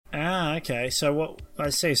Oh, okay. So what I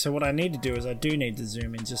see. So what I need to do is I do need to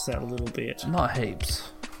zoom in just that little bit. Not heaps.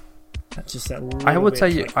 Just that little I would bit. say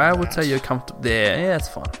you. Like I would that. say you're comfortable there. Yeah, it's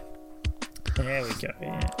fine. There we go.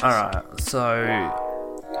 Yeah. All right. So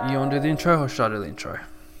you want to do the intro or should I do the intro?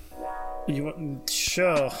 You want?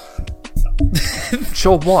 Sure.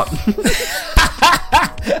 Sure. What?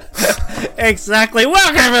 Exactly.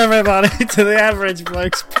 Welcome everybody to the Average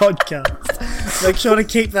Blokes podcast. Make sure to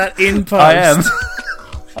keep that in post. I am.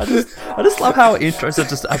 I just love how intros are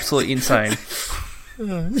just absolutely insane.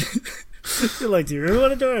 You're like, do you really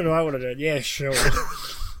want to do it or do I want to do it? Yeah, sure.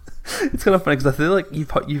 It's kind of funny because I feel like you've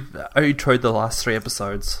introed the last 3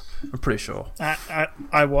 episodes. I'm pretty sure.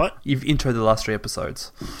 I what? You've introed the last 3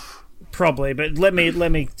 episodes. Probably, but let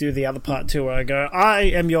me do the other part too where I go, I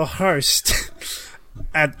am your host.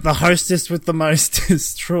 And the hostess with the most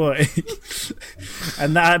is Troy.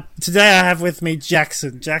 And today I have with me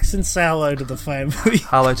Jackson. Jackson, say hello to the family.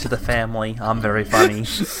 Hello to the family. I'm very funny.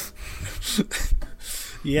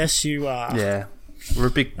 Yes, you are. Yeah. We're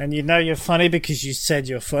a big... And you know you're funny because you said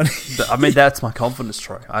you're funny. I mean, that's my confidence,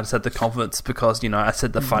 Troy. I just had the confidence because, I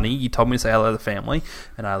said the funny. You told me to say hello to the family.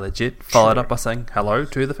 And I legit followed up by saying hello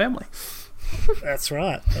to the family. That's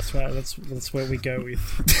right. That's where we go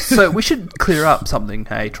with. So we should clear up something,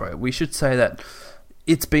 hey, Troy. We should say that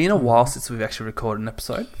it's been a while since we've actually recorded an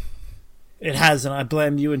episode. It has, and I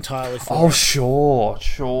blame you entirely for it. Oh,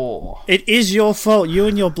 sure. It is your fault. You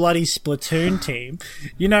and your bloody Splatoon team.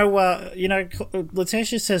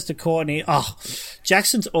 Letitia says to Courtney, "Oh,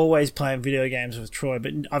 Jackson's always playing video games with Troy."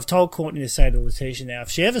 But I've told Courtney to say to Letitia now, if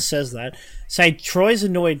she ever says that, say Troy's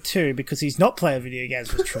annoyed too because he's not playing video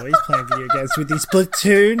games with Troy. He's playing video games with his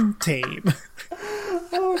Splatoon team.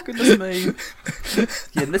 Oh, goodness me.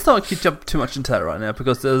 Yeah, let's not jump too much into that right now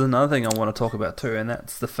because there's another thing I want to talk about too, and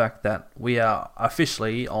that's the fact that we are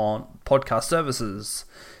officially on podcast services.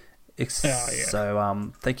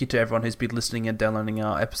 So thank you to everyone who's been listening and downloading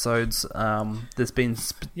our episodes. There's been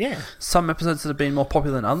some episodes that have been more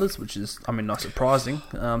popular than others, which is, not surprising.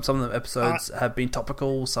 Some of the episodes have been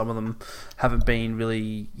topical. Some of them haven't been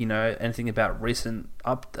really, anything about recent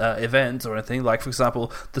events or anything. Like, for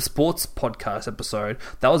example, the sports podcast episode,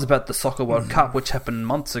 that was about the Soccer World Cup, which happened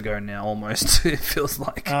months ago now, almost, it feels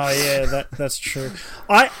like. Oh, yeah, that's true.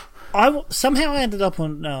 Somehow I ended up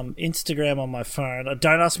on Instagram on my phone.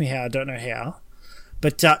 Don't ask me how. I don't know how.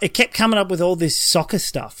 But it kept coming up with all this soccer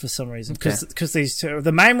stuff for some reason. Because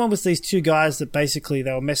the main one was these 2 guys that basically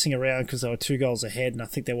they were messing around because they were 2 goals ahead, and I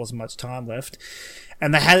think there wasn't much time left.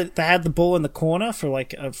 And they had the ball in the corner for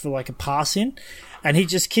like a pass in, and he'd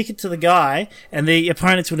just kick it to the guy, and the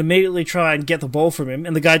opponents would immediately try and get the ball from him,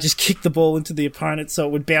 and the guy just kicked the ball into the opponent so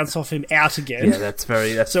it would bounce off him out again. Yeah,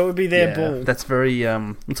 so it would be their ball. That's very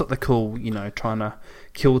it's what they call trying to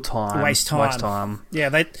kill time, waste time. Yeah,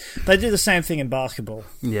 they do the same thing in basketball.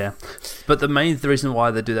 Yeah, but the reason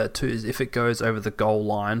why they do that too is if it goes over the goal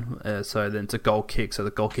line, so then it's a goal kick, so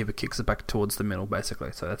the goalkeeper kicks it back towards the middle,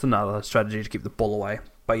 basically. So that's another strategy to keep the ball away.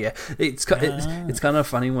 But yeah, it's kind of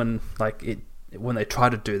funny when when they try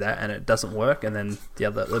to do that and it doesn't work, and then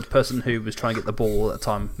the person who was trying to get the ball at the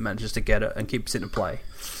time manages to get it and keeps it in play.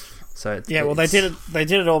 So they did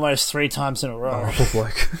it almost 3 times in a row. Oh,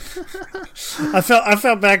 bloke. I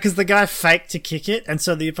felt bad because the guy faked to kick it, and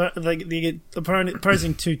so the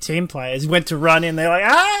opposing 2 team players went to run in. They're like,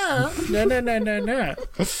 no,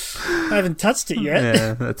 I haven't touched it yet.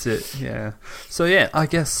 Yeah, that's it. Yeah. So yeah, I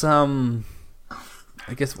guess I'm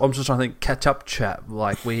just trying to think. Catch up chat.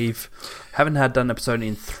 Like haven't done an episode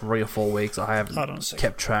in 3 or 4 weeks. I haven't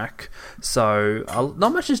kept track. So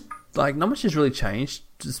not much has really changed.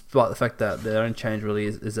 Despite the fact that the only change really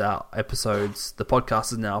is our episodes. The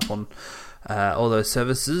podcast is now up on all those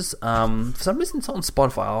services. For some reason, it's not on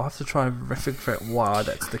Spotify. I'll have to try and figure out why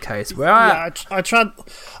that's the case. I tried.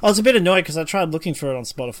 I was a bit annoyed because I tried looking for it on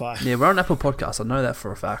Spotify. Yeah, we're on Apple Podcasts. I know that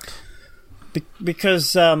for a fact.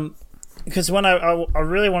 Because when I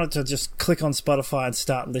really wanted to just click on Spotify and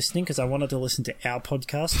start listening because I wanted to listen to our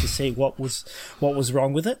podcast to see what was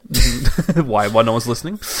wrong with it. Why no one's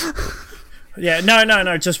listening? Yeah,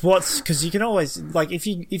 no, just because you can always, like, if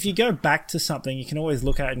you go back to something, you can always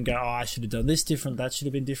look at it and go, oh, I should have done this different, that should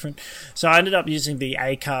have been different. So I ended up using the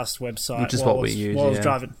Acast website. Which is what we use, while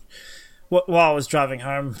I was driving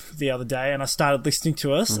home the other day, and I started listening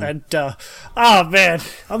to us, and, oh man,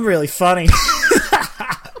 I'm really funny.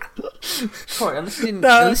 Sorry, unless you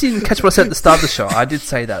didn't catch what I said at the start of the show, I did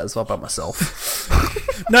say that as well about myself.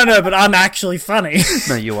 No, but I'm actually funny.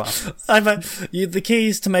 No, you are. The key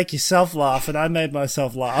is to make yourself laugh, and I made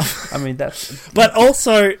myself laugh. I mean, that's... But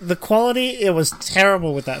also, the quality, it was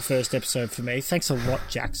terrible with that first episode for me. Thanks a lot,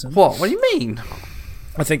 Jackson. What do you mean?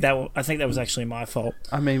 I think that was actually my fault.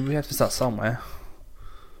 I mean, we have to start somewhere.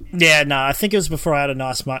 Yeah, no, I think it was before I had a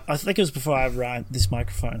nice mic. I think it was before I had this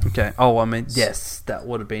microphone. Okay. Oh, I mean, yes, that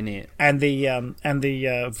would have been it. And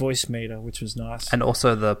the voice meter, which was nice. And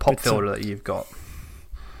also the pop filter that you've got.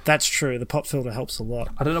 That's true. The pop filter helps a lot.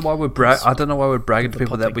 I don't know why we're bragging to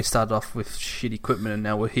people that we started off with shit equipment and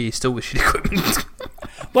now we're here still with shit equipment.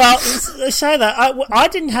 Well, they say that I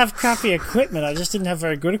didn't have crappy equipment. I just didn't have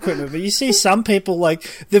very good equipment. But you see some people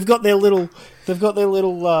like they've got their little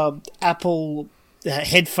Apple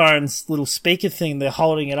headphones little speaker thing. They're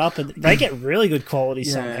holding it up and they get really good quality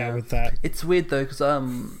somehow with that. It's weird though because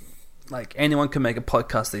like anyone can make a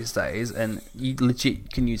podcast these days, and you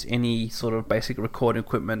legit can use any sort of basic recording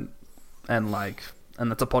equipment, and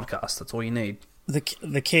that's a podcast. That's all you need. The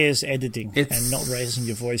key is editing and not raising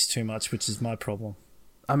your voice too much, which is my problem.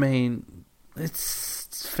 I mean,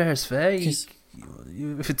 it's fair as fair.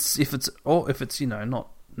 If it's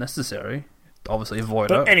not necessary, obviously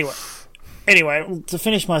avoid it. Anyway, to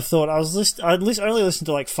finish my thought, I only listened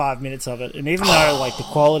to like 5 minutes of it, and even though like the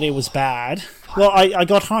quality was bad, well, I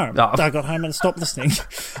got home. No. I got home and stopped listening.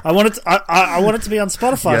 I wanted to be on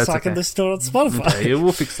Spotify so I can listen to it on Spotify. Okay,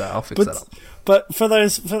 we'll fix that. I'll fix that up. But for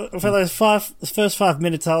those first 5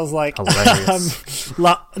 minutes, I was like, hilarious.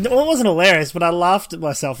 Well, it wasn't hilarious, but I laughed at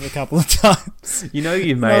myself a couple of times. You know,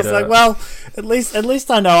 you made. I was like, well, at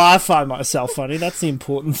least I know I find myself funny. That's the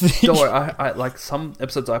important thing. Don't worry, I like some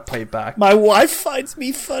episodes I play back. My wife finds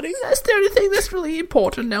me funny. That's the only thing that's really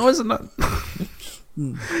important now, isn't it?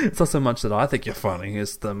 It's not so much that I think you're funny;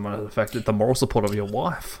 it's the fact that the moral support of your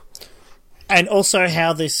wife. And also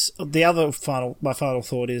how my final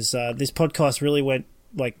thought is this podcast really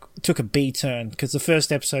took a B turn because the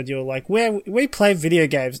first episode you were like, we play video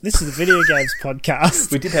games. This is a video games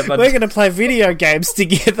podcast. We did have. We're going to play video games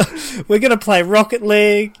together. We're going to play Rocket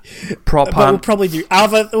League. Prop Hunt.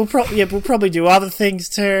 We'll probably do other things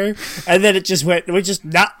too. And then it just went. We just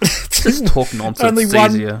just talk nonsense.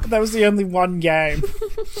 Easier. That was the only one game.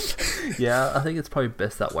 Yeah, I think it's probably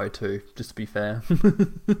best that way too. Just to be fair.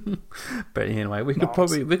 But anyway, we could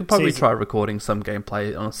probably try recording some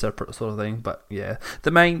gameplay on a separate sort of thing. But yeah. The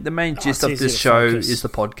main gist of this show is the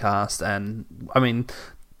podcast, and I mean,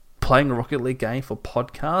 playing a Rocket League game for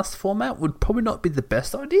podcast format would probably not be the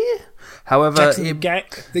best idea. However,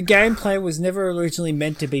 Jackson, the gameplay was never originally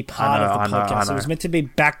meant to be part of the podcast. It was meant to be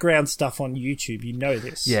background stuff on YouTube. You know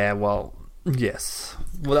this. Yeah, well, yes.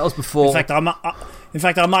 Well, that was before. In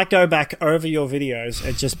fact, I might go back over your videos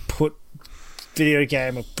and just put video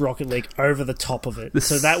game of Rocket League over the top of it.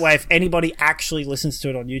 So that way, if anybody actually listens to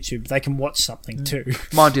it on YouTube, they can watch something too.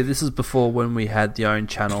 Mind you, this is before when we had the own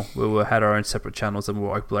channel. We had our own separate channels and we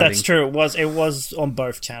were uploading. That's true. It was on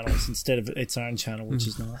both channels instead of its own channel, which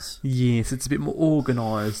is nice. Yes, it's a bit more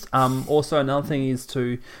organised. Also, another thing is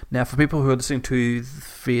now for people who are listening to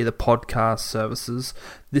via the podcast services,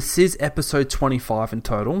 this is episode 25 in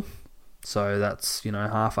total. So that's,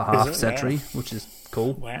 half a century, which is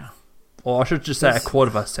cool. Wow. Or I should just say a quarter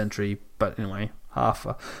of a century, but anyway, half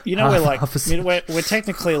a. We're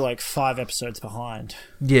technically like 5 episodes behind.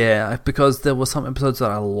 Yeah, because there were some episodes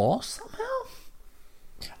that I lost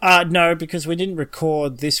somehow. No, because we didn't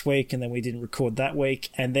record this week, and then we didn't record that week,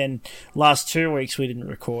 and then last 2 weeks we didn't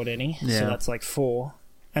record any. Yeah. So that's like 4,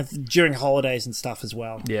 and during holidays and stuff as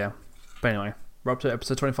well. Yeah, but anyway, we're up to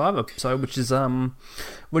episode 25, which is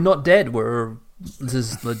we're not dead. This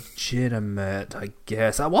is legitimate, I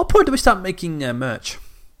guess. At what point do we start making merch?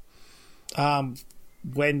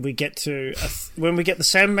 When we get the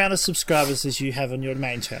same amount of subscribers as you have on your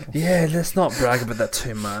main channel. Yeah, let's not brag about that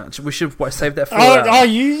too much. We should save that for.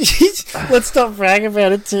 Let's stop bragging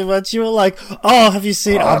about it too much. You were like, have you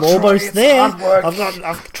seen? I'm almost there.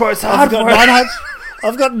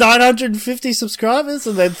 I've got 950 subscribers,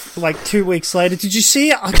 and then like 2 weeks later, did you see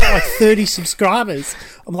it? I got like 30 subscribers.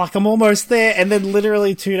 I'm like, I'm almost there, and then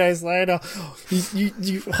literally 2 days later,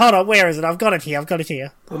 you hold on, where is it? I've got it here.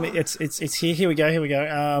 It's here. Here we go.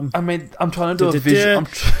 I mean, I'm trying to do a visual.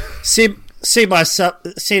 See my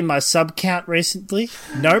sub count recently?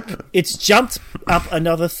 Nope. It's jumped up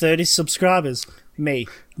another 30 subscribers. Me.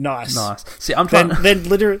 Nice. See, I'm trying. Then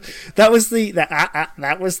literally, that was the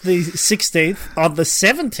 16th. On the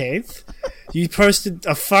 17th, you posted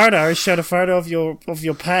showed a photo of your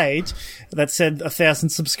page that said 1,000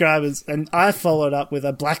 subscribers, and I followed up with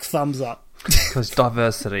a black thumbs up. Because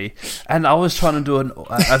diversity, and I was trying to do a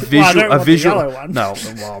visual. The yellow one. No,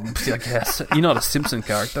 well, I guess you're not a Simpson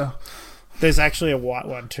character. There's actually a white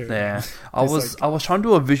one too. Yeah, I was trying to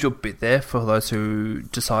do a visual bit there for those who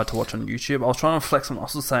decide to watch on YouTube. I was trying to flex on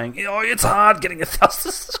also saying, it's hard getting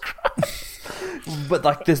 1,000 subscribers. But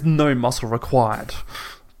like, there's no muscle required.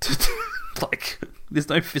 Like, there's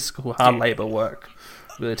no physical hard labour work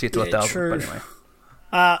really to get to 1,000. True. But anyway.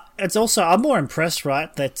 It's also, I'm more impressed,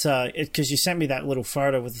 right, that because you sent me that little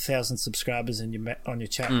photo with 1,000 subscribers on your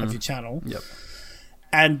channel. Yep.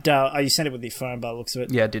 And you sent it with your phone by the looks of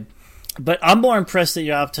it. Yeah, I did. But I'm more impressed that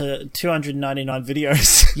you're up to 299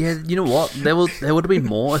 videos. Yeah, you know what? There would have been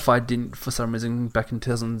more if I didn't, for some reason, back in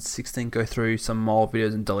 2016, go through some more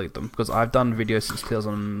videos and delete them. Because I've done videos since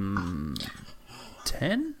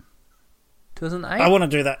 2010? 2008? I want to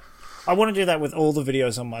do that. I want to do that with all the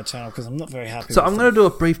videos on my channel because I'm not very happy So with I'm going to do a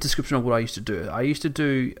brief description of what I used to do. I used to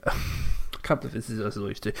do... I can't believe this is what I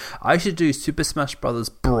used to do. I used to do Super Smash Brothers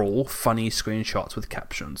Brawl funny screenshots with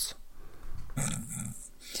captions.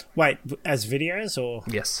 Wait, as videos or?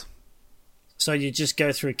 Yes. So you just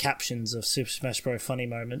go through captions of Super Smash Bros. Funny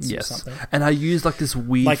moments or something? And I use like this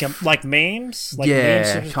weird... Like memes? Like yeah, memes,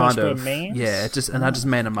 Super kind Smash Bros. of. Memes? Yeah, and I just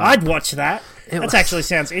man them up. I'd watch that. That actually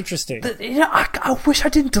sounds interesting. I wish I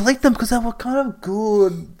didn't delete them because they were kind of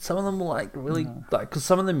good. Some of them were like really... because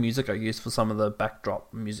some of the music I used for some of the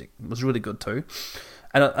backdrop music was really good too.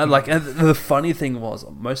 And and the funny thing was,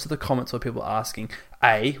 most of the comments were people asking,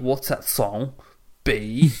 A, what's that song?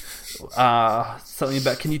 B, something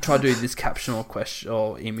about, can you try to do this caption or question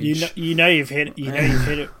or image? You've hit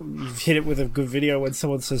it with a good video when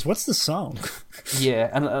someone says, "What's the song?"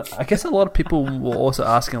 Yeah, and I guess a lot of people were also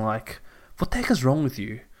asking like, "What the heck is wrong with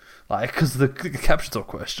you?" Like, because the captions are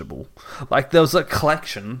questionable. Like, there was a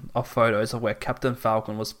collection of photos of where Captain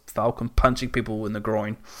Falcon was Falcon punching people in the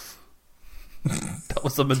groin. That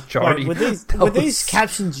was the majority. Wait, were these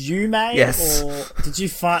captions you made? Yes. Or did you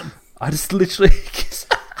find? I just literally...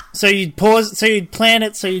 So you'd pause, so you'd plan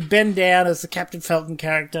it, so you'd bend down as the Captain Falcon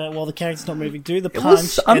character while the character's not moving, do the punch. It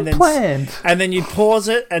was unplanned. And then you'd pause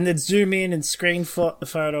it and then zoom in and screen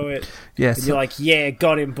photo it. Yes. And you're like, yeah,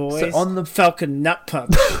 got him, boys. So on the Falcon nut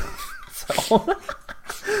punch.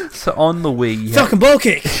 so on the Wii... Falcon ball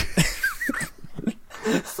kick!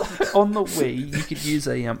 So on the Wii, you could use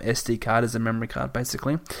a SD card as a memory card,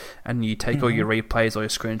 basically, and you take all your replays or your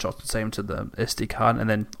screenshots and save them to the SD card, and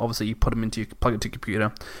then obviously you put them into plug it into your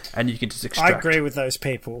computer, and you can just extract. I agree with those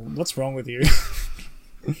people. What's wrong with you?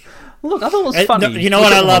 Look, I thought it was funny. No, you know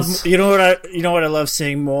what I love? You know what I love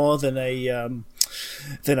seeing more than a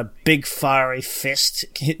big fiery fist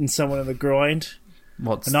hitting someone in the groin.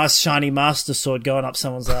 A nice shiny Master Sword going up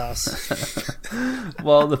someone's ass.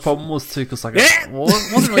 Well, the problem was too because it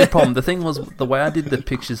wasn't really a problem. The thing was, the way I did the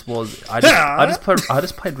pictures was I just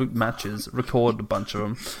played matches, recorded a bunch of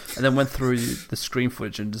them, and then went through the screen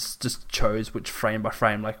footage and just chose which frame by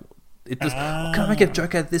frame. Like it just can I make a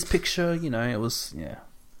joke out of this picture? You know, it was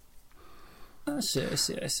I see.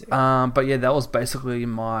 But yeah, that was basically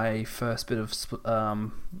my first bit of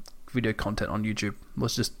video content on YouTube.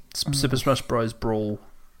 Was just Super Smash Bros. Brawl,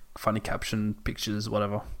 funny caption, pictures,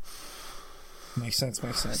 whatever. Makes sense.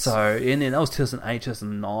 So, that was 2008,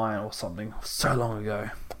 2009 or something. So long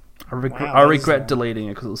ago. I regret deleting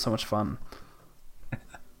it because it was so much fun.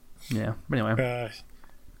 Yeah. But anyway.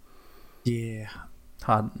 Yeah.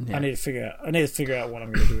 Hard. Yeah. I need to figure out what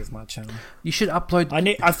I'm going to do with my channel. You should upload.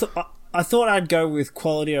 I thought I'd go with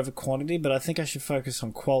quality over quantity, but I think I should focus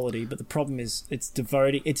on quality. But the problem is,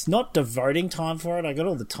 it's not devoting time for it. I got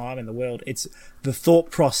all the time in the world. It's the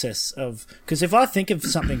thought process of, because if I think of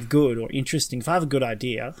something good or interesting, if I have a good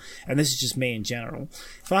idea, and this is just me in general,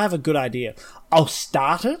 if I have a good idea, I'll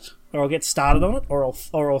start it, or I'll get started on it, or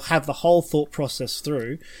I'll have the whole thought process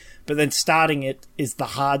through. But then starting it is the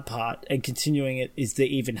hard part, and continuing it is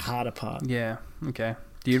the even harder part. Yeah. Okay.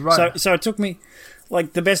 So it took me.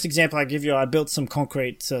 Like, the best example I give you, I built some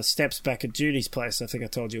concrete steps back at Judy's place, I think I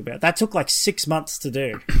told you about. That took like 6 months to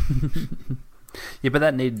do. Yeah, but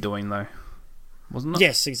that needed doing, though. Wasn't it?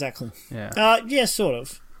 Yes, exactly. Yeah. Yeah, sort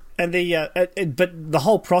of. And but the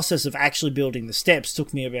whole process of actually building the steps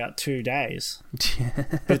took me about 2 days.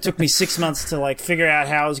 But it took me 6 months to like figure out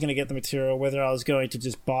how I was going to get the material, whether I was going to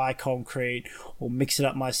just buy concrete or mix it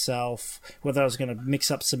up myself, whether I was going to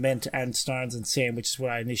mix up cement and stones and sand, which is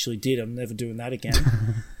what I initially did. I'm never doing that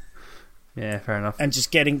again. Yeah, fair enough. And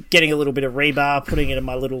just getting a little bit of rebar, putting it in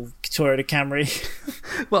my little Toyota Camry.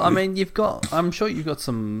 Well, I mean, I'm sure you've got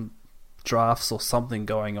some drafts or something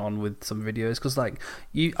going on with some videos, because like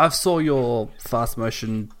I saw your fast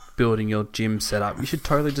motion building your gym setup. You should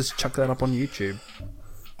totally just chuck that up on YouTube.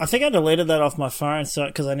 I think I deleted that off my phone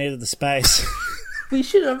because I needed the space. We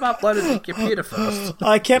should have uploaded the computer first.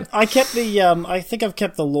 I kept the I think I've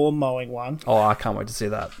kept the lawn mowing one. Oh, I can't wait to see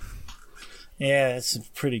that. Yeah, it's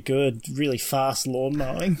pretty good. Really fast lawn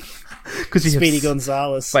mowing. Because Speedy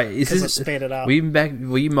Gonzalez. Wait, is this... I sped it up. Were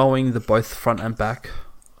you mowing the both front and back?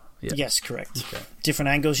 Yeah. Yes, correct. Okay. Different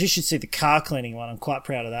angles. You should see the car cleaning one. I'm quite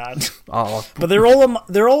proud of that. Oh, but they're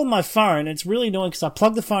all on my phone. It's really annoying because I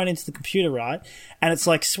plug the phone into the computer, right? And it's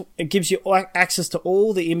like it gives you access to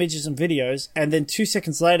all the images and videos, and then 2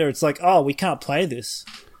 seconds later, it's like, oh, we can't play this.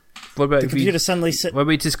 What about the computer suddenly said? Why don't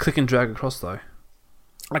we just click and drag across though?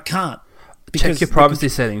 I can't. Check your privacy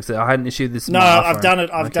settings. I hadn't issued this. No, I've done it.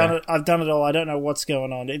 I've done it all. I don't know what's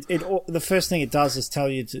going on. The first thing it does is tell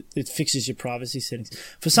you it fixes your privacy settings.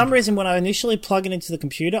 For some reason, when I initially plug it into the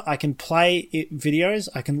computer, I can play videos,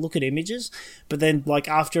 I can look at images, but then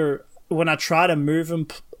when I try to move them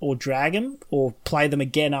or drag them or play them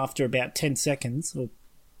again after about 10 seconds or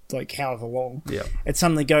like however long, it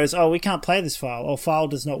suddenly goes, oh, we can't play this file, or file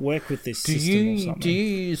does not work with this system or something. Do you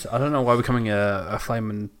use? I don't know why we're becoming a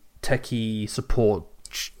flaming techie support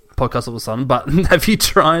podcast all of a sudden, but have you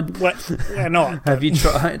tried? No. Have you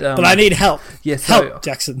tried? But I need help. Yes, help,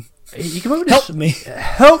 Jackson. You can help me.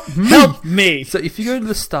 Help me. Help me. So if you go to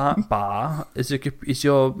the start bar, is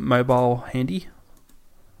your mobile handy?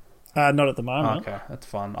 Not at the moment. Okay, that's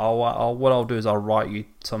fine. What I'll do is I'll write you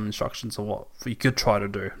some instructions on what you could try to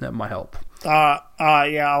do. That might help. Yeah,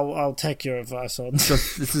 I'll take your advice on.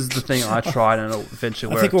 This is the thing I tried and it'll eventually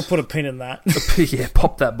work. I think we'll put a pin in that. Yeah,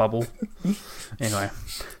 pop that bubble. Anyway,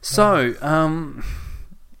 so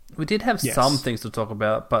we did have some things to talk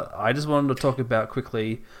about, but I just wanted to talk about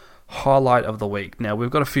quickly highlight of the week. Now we've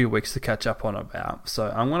got a few weeks to catch up on about,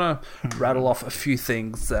 so I'm going to rattle off a few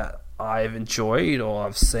things that I've enjoyed or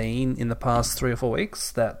I've seen in the past 3 or 4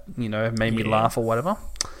 weeks that have made me laugh or whatever.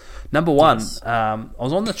 Number one, I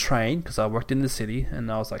was on the train because I worked in the city, and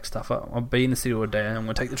I was like, "Stuff up! I'll be in the city all day, and I'm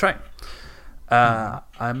going to take the train."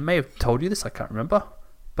 I may have told you this, I can't remember,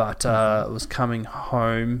 but I was coming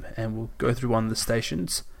home, and we'll go through one of the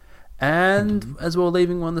stations, and as we were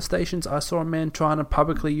leaving one of the stations, I saw a man trying to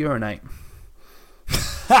publicly urinate.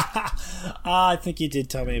 I think you did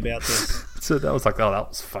tell me about this. So that was like, oh, that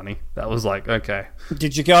was funny. That was like, okay.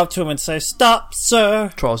 Did you go up to him and say, "Stop, sir"?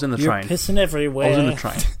 I was in the train. You're pissing everywhere. I was in the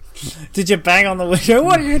train. Did you bang on the window?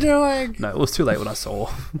 What are you doing? No, it was too late when I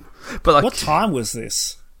saw. But like, what time was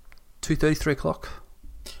this? 2:30, 3 o'clock.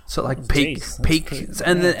 So like peak,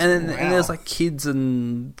 and then there's like kids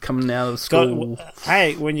and coming out of school.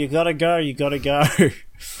 Hey, when you gotta go, you gotta go.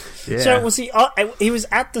 Yeah. So was he? He was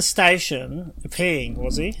at the station peeing,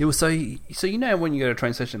 was he? He was so when you go to a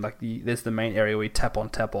train station, like there's the main area where you tap on,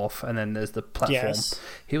 tap off, and then there's the platform. Yes.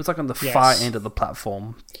 He was like on the far end of the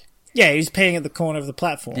platform. Yeah, he was peeing at the corner of the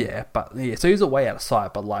platform. Yeah, so he was way out of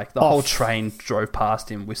sight, but like the whole train drove past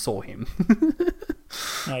him. We saw him.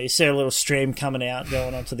 Oh, you see a little stream coming out,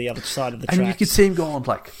 going onto the other side of the tracks. And you could see him going,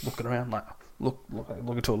 like, looking around, like,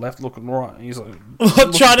 looking to the left, looking right. And he's like...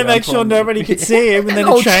 trying to make sure nobody could see him, and then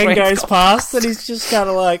a train goes past, and he's just kind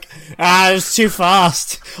of like, it was too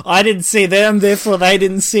fast. I didn't see them, therefore they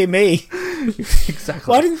didn't see me.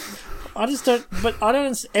 Exactly.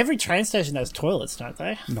 Every train station has toilets, don't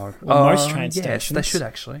they? No. Most train stations. Yes, they should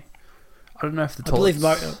actually. I don't know if the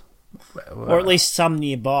toilets... or at least some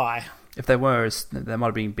nearby. If they were, they might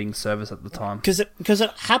have been being serviced at the time. Because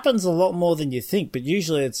it happens a lot more than you think, but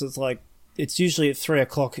usually it's usually at 3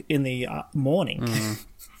 o'clock in the morning.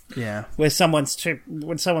 Yeah. When someone's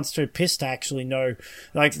too pissed to actually know,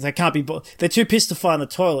 like they can't be, they're too pissed to find the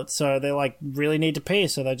toilet, so they like really need to pee,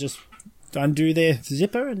 so they just undo their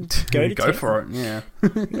zipper and go for it. Yeah,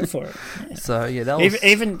 go for it. Yeah. So yeah, that was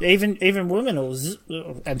even women will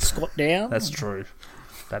and squat down. That's true.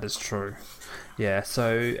 That is true. Yeah.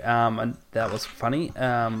 So and that was funny.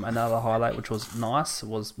 Another highlight, which was nice,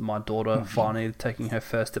 was my daughter finally taking her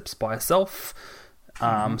first steps by herself.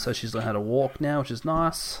 So she's learned how to walk now, which is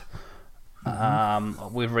nice.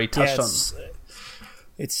 We've retouched on.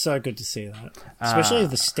 It's so good to see that. Especially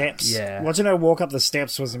the steps. Yeah. Watching her walk up the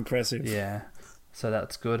steps was impressive. Yeah. So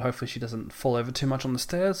that's good. Hopefully she doesn't fall over too much on the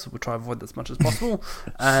stairs. We'll try to avoid that as much as possible.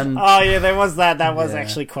 And there was that. That was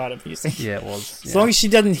actually quite amusing. Yeah, it was. As long as she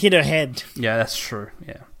doesn't hit her head. Yeah, that's true.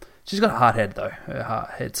 Yeah. She's got a hard head, though. Her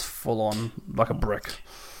head's full on like a brick.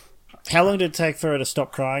 How long did it take for her to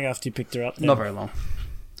stop crying after you picked her up? Then? Not very long.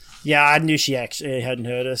 Yeah, I knew she actually hadn't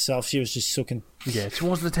hurt herself. She was just sooking. Yeah, she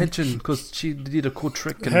wanted attention because she did a cool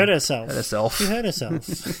trick. And hurt herself. She hurt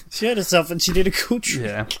herself and she did a cool trick.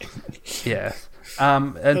 Yeah. Yeah.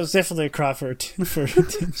 It was definitely a cry for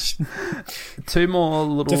attention. Two more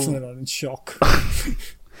little... Definitely not in shock.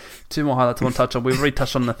 two more highlights I want to touch on. We've already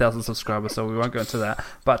touched on 1,000 subscribers, so we won't go into that.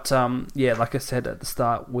 But yeah, like I said at the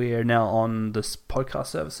start, we're now on this podcast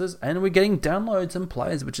services, and we're getting downloads and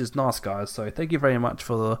plays, which is nice, guys. So thank you very much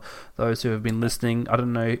for those who have been listening. I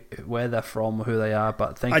don't know where they're from or who they are,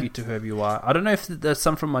 but thank you to whoever you are. I don't know if there's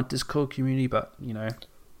some from my Discord community, but, you know,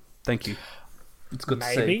 thank you. It's good to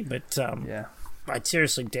see. Maybe, but yeah. I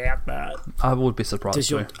seriously doubt that. I would be surprised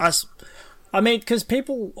too. I mean, because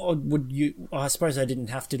people I suppose they didn't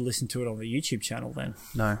have to listen to it on the YouTube channel then.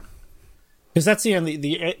 No. Because that's the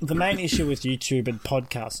main issue with YouTube and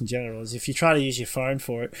podcasts in general is if you try to use your phone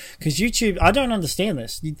for it. Because YouTube, I don't understand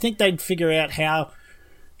this. You'd think they'd figure out how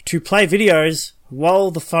to play videos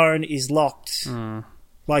while the phone is locked.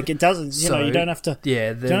 Like it doesn't, you know, you don't have to. Yeah,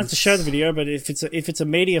 you don't have to show the video, but if it's a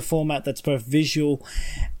media format that's both visual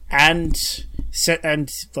and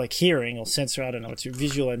like hearing or sensor, I don't know, it's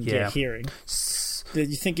visual and hearing.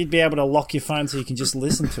 You think you'd be able to lock your phone so you can just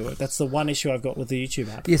listen to it? That's the one issue I've got with the YouTube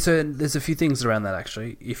app. Yeah, so there's a few things around that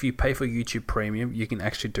actually. If you pay for YouTube Premium, you can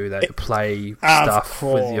actually do that. Play stuff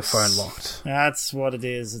with your phone locked. That's what it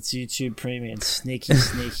is. It's YouTube Premium. Sneaky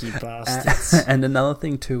bastards. And another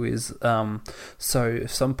thing too is, so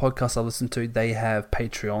some podcasts I listen to, they have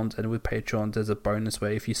Patreons, and with Patreons there's a bonus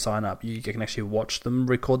where if you sign up, you can actually watch them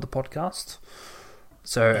record the podcast.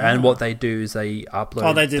 So, and what they do is they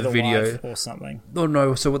upload the video live or something.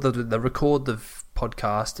 No. So what they'll do, they'll record the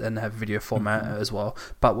podcast and have video format as well.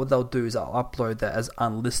 But what they'll do is they'll upload that as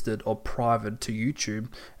unlisted or private to YouTube,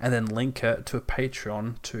 and then link it to a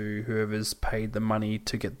Patreon to whoever's paid the money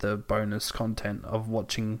to get the bonus content of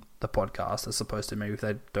watching the podcast, as opposed to maybe if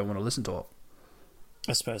they don't want to listen to it.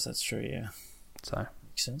 I suppose that's true. Yeah. So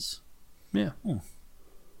makes sense. Yeah.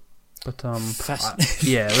 But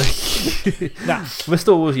yeah, we're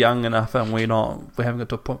still young enough, and we haven't got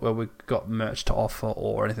to a point where we've got merch to offer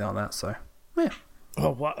or anything like that. So yeah. Oh,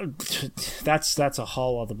 well, that's a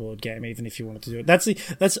whole other board game. Even if you wanted to do it,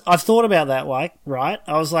 that's I've thought about that. Like, right?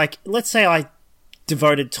 I was like, let's say I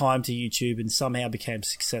devoted time to YouTube and somehow became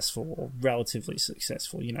successful or relatively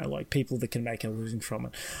successful. You know, like people that can make a living from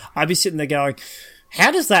it. I'd be sitting there going, how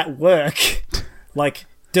does that work? Like.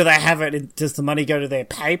 Do they have it? Does the money go to their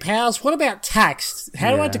PayPals? What about tax?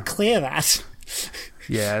 How do I declare that?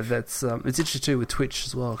 Yeah, that's it's interesting too with Twitch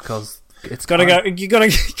as well, because it's got to go. You got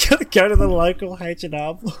to go to the local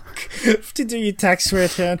H&R block to do your tax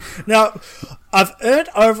return. Now, I've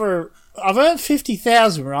earned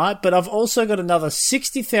 50,000, right? But I've also got another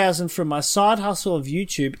 60,000 from my side hustle of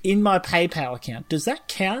YouTube in my PayPal account. Does that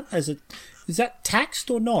count as a? Is that taxed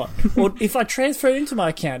or not? Or if I transfer it into my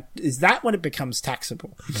account, is that when it becomes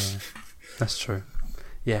taxable? Yeah, that's true.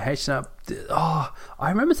 Yeah, H&R... Oh, I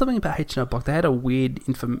remember something about H&R Block. They had a weird,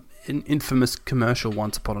 infamous commercial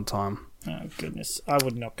once upon a time. Oh, goodness. I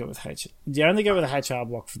would not go with HR. You only go with a HR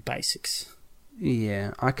Block for basics.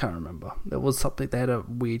 Yeah, I can't remember. There was something... They had a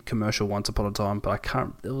weird commercial once upon a time, but I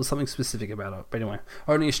can't... There was something specific about it. But anyway,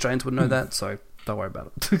 only Australians would know that, so don't worry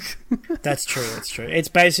about it. That's true. It's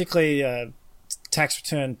basically... tax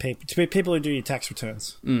return people who do your tax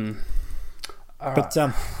returns. But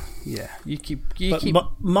yeah, you keep.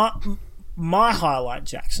 My highlight,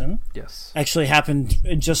 Jackson. Yes. Actually happened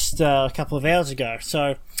just a couple of hours ago.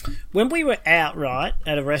 So when we were out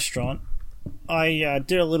at a restaurant, I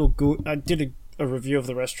did a review of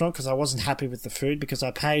the restaurant because I wasn't happy with the food because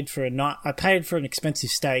I paid for an expensive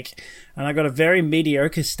steak and I got a very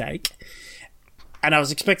mediocre steak, and I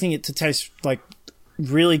was expecting it to taste like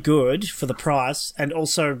really good for the price and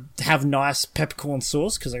also have nice peppercorn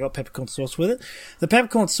sauce because I got peppercorn sauce with it. The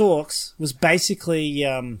peppercorn sauce was basically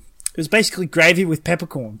gravy with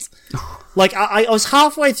peppercorns. Like I was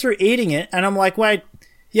halfway through eating it and I'm like, wait,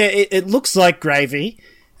 yeah, it looks like gravy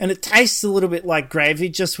and it tastes a little bit like gravy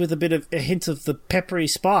just with a hint of the peppery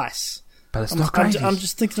spice. But it's not gravy. I'm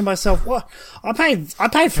just thinking to myself, what? I paid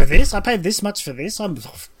for this. I paid this much for this. I'm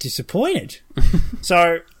disappointed.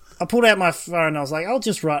 So I pulled out my phone and I was like, I'm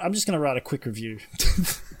just going to write a quick review.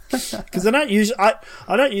 Because I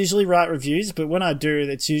don't usually write reviews, but when I do,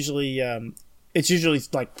 it's usually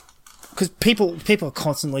like, because people are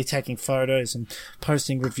constantly taking photos and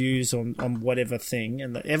posting reviews on whatever thing,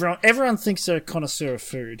 and everyone thinks they're a connoisseur of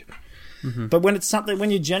food. Mm-hmm. But when it's something,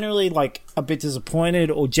 when you're generally like a bit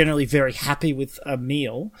disappointed or generally very happy with a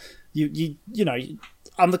meal, you know.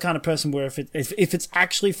 I'm the kind of person where if it's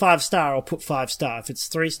actually 5-star, I'll put 5-star. If it's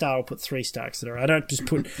 3-star, I'll put 3-star, etc. I don't just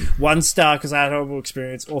put 1-star because I had a horrible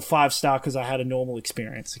experience or 5-star because I had a normal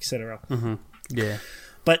experience, etc. Mm-hmm. Yeah.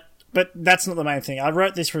 But that's not the main thing. I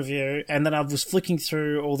wrote this review and then I was flicking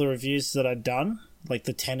through all the reviews that I'd done, like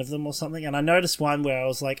the 10 of them or something, and I noticed one where I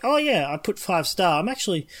was like, oh yeah, I put 5-star.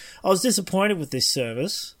 I was disappointed with this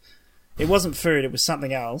service. It wasn't food, it was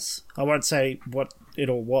something else. I won't say what it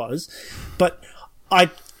all was. But I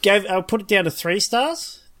put it down to 3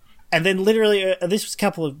 stars. And then literally, this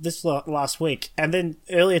was last week. And then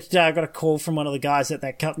earlier today, I got a call from one of the guys at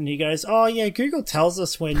that company. He goes, "Oh yeah, Google tells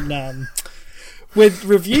us when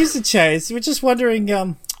reviews are changed. We're just wondering,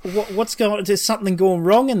 what's going on? There's something going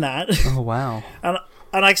wrong in that." Oh wow.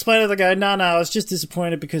 And I explained it. I go, no, I was just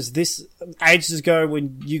disappointed because this ages ago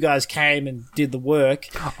when you guys came and did the work,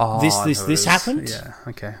 this happened. Yeah.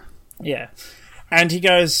 Okay. Yeah. And he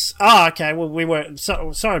goes, "Oh, okay. Well, we weren't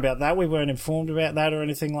sorry about that. We weren't informed about that or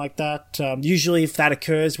anything like that. Usually, if that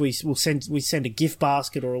occurs, we send a gift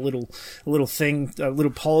basket or a little thing, a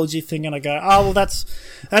little apology thing." And I go, "Oh, well, there's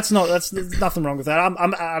nothing wrong with that.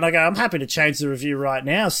 I'm happy to change the review right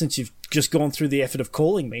now since you've just gone through the effort of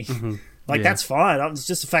calling me." Mm-hmm. That's fine. It's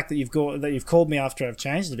just the fact that you've called me after I've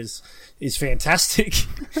changed it is fantastic.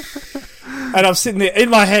 And I'm sitting there in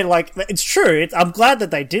my head like, it's true. I'm glad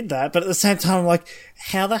that they did that, but at the same time, I'm like,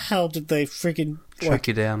 how the hell did they freaking track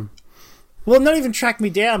you down? Well, not even track me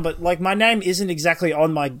down, but like my name isn't exactly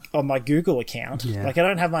on my Google account. Yeah. Like I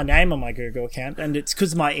don't have my name on my Google account, and it's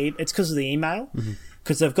because of the email.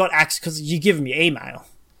 Because they've got access. Because you give them your email.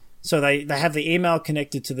 So they have the email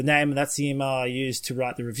connected to the name, and that's the email I used to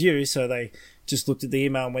write the review. So they just looked at the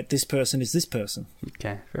email and went, "This person is this person."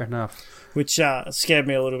 Okay, fair enough. Which scared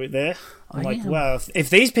me a little bit there. I'm like, wow,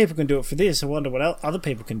 if these people can do it for this, I wonder what other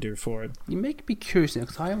people can do for it. You make me curious now,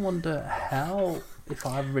 because I wonder how, if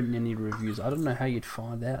I've written any reviews, I don't know how you'd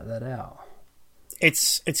find that out.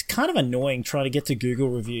 It's kind of annoying trying to get to Google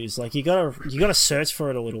reviews. Like you gotta search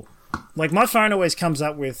for it a little. Like my phone always comes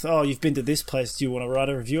up with, "Oh, you've been to this place. Do you want to write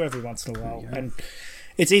a review?" every once in a while, and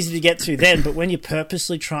it's easy to get to then. But when you're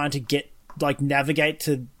purposely trying to navigate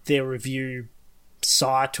to their review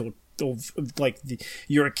site or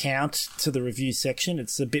your account to the review section,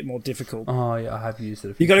 it's a bit more difficult. Oh yeah, I have used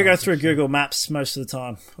it. You got to go through Google Maps most of the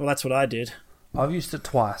time. Well, that's what I did. I've used it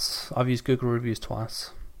twice. I've used Google Reviews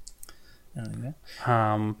twice. Oh yeah.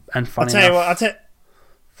 And funny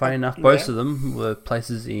enough, both of them were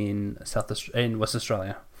places in West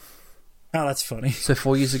Australia. Oh, that's funny. So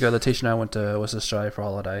 4 years ago, Letitia and I went to West Australia for a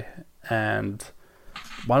holiday, and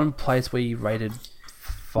one place we rated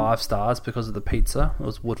 5 stars because of the pizza. It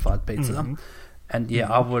was wood-fired pizza,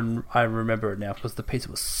 and I remember it now because the pizza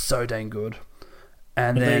was so dang good.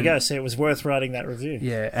 And then, there you go. So it was worth writing that review.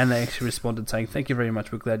 Yeah, and they actually responded saying, "Thank you very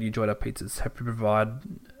much. We're glad you enjoyed our pizzas. Happy to provide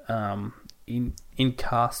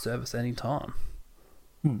in-car service anytime."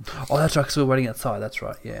 Oh, that's right, because we're waiting outside. That's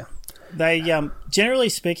right, yeah. They generally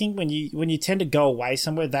speaking, when you tend to go away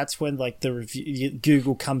somewhere, that's when like the review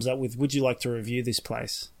Google comes up with, "Would you like to review this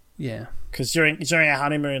place?" Yeah, because during our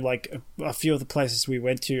honeymoon, like a few of the places we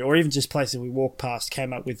went to, or even just places we walked past,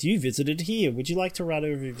 came up with, "You visited here. Would you like to write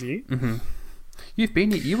a review?" Mm-hmm. You've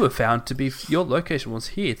been here. You were found to be your location was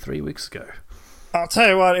here 3 weeks ago. I'll tell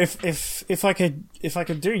you what, if I could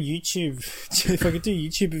do YouTube, if I could do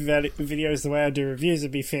YouTube videos the way I do reviews,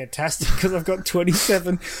 it'd be fantastic because I've got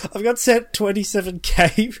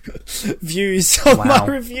 27K views on my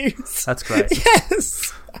reviews. That's great.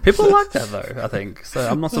 Yes. People like that though, I think. So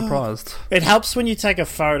I'm not surprised. It helps when you take a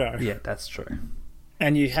photo. Yeah, that's true.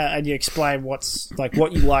 And you explain what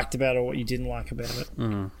you liked about it or what you didn't like about it.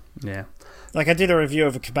 Yeah. Like I did a review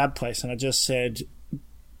of a kebab place and I just said,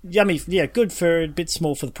 "Yummy, yeah, good food, bit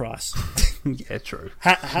small for the price." Yeah, true.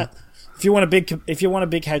 If you want a big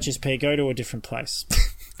HSP, go to a different place.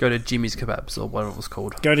 Go to Jimmy's Kebabs or whatever it was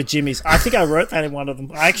called. Go to Jimmy's. I think I wrote that in one of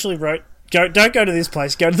them. I actually wrote, "Don't go to this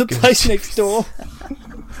place. Go to the place next door."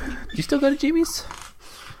 Do you still go to Jimmy's?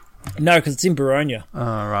 No, because it's in Boronia.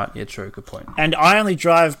 Oh, right. Yeah, true. Good point. And I only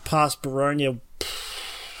drive past Boronia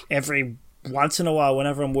every once in a while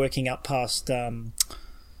whenever I'm working up past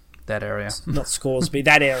that area, not Scoresby,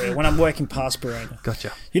 that area. When I'm working past Boronia.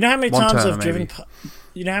 Gotcha. You know how many times I've driven?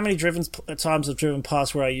 You know how many times I've driven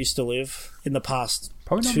past where I used to live in the past?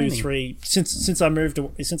 Probably 2, 3 since I moved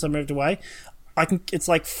away. It's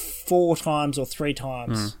like 4 times or 3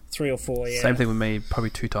 times, 3 or 4. Yeah. Same thing with me. Probably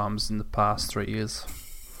 2 times in the past 3 years.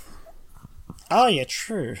 Oh yeah,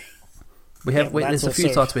 true. There's a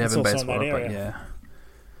few sites we have in Bayswater, but yeah.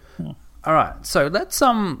 All right, so let's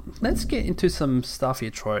get into some stuff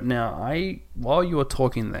here, Troy. Now, I while you were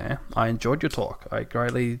talking there, I enjoyed your talk. I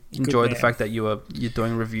greatly enjoyed the fact that you're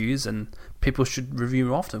doing reviews, and people should review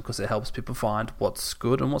more often because it helps people find what's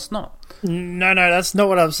good and what's not. No, that's not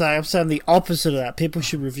what I'm saying. I'm saying the opposite of that. People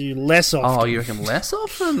should review less often. Oh, you reckon less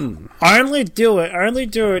often? Only do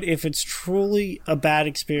it if it's truly a bad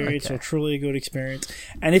experience or truly a good experience.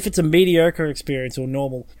 And if it's a mediocre experience or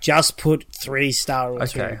normal, just put 3-star or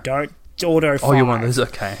 2. Don't auto 5. Oh, you want those?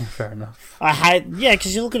 Okay, fair enough.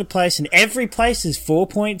 Because you look at a place and every place is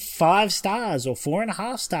 4.5 stars or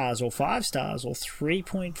 4.5 stars or 5 stars or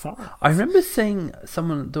 3.5. I remember seeing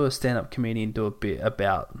someone do a stand-up comedian do a bit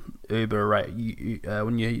about Uber rate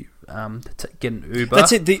when you get an Uber.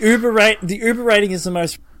 That's it. The Uber rating is the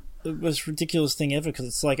most ridiculous thing ever, because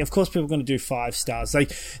it's like, of course people are going to do 5 stars.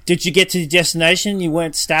 Like, did you get to your destination, you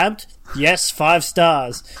weren't stabbed? Yes, 5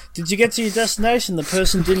 stars. Did you get to your destination, the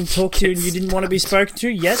person didn't talk to you and you didn't want to be spoken to?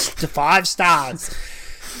 Yes, to 5 stars.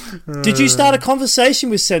 Did you start a conversation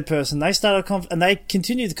with said person? They started and they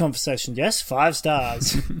continued the conversation. Yes, 5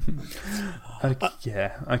 stars.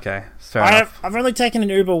 Okay. Fair enough. I've only taken an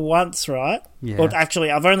Uber once, right? Yeah. Well,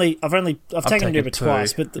 actually, I've taken an Uber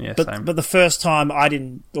twice, but the first time I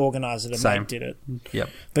didn't organise it, and mate did it. Yep.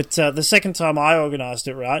 But the second time I organised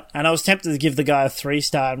it, right, and I was tempted to give the guy a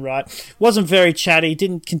 3-star, right, wasn't very chatty,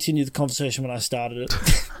 didn't continue the conversation when I started it.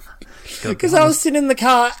 Because I was sitting in the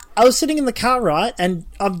car, right, and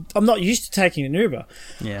I'm not used to taking an Uber.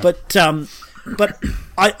 Yeah. But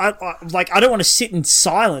I don't want to sit in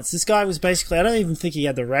silence. This guy was basically, I don't even think he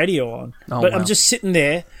had the radio on. But wow. I'm just sitting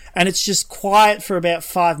there, and it's just quiet for about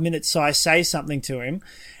 5 minutes. So I say something to him,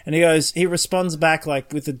 and he responds back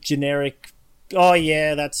like with a generic, "Oh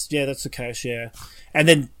yeah, that's the case, yeah," and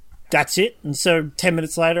then that's it. And so 10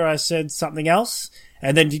 minutes later, I said something else,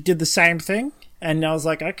 and then he did the same thing. And I was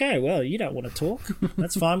like, okay, well, you don't want to talk.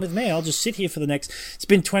 That's fine with me. I'll just sit here for the next... It's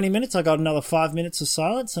been 20 minutes. I got another 5 minutes of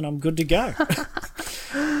silence, and I'm good to go.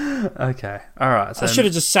 Okay. All right. So I should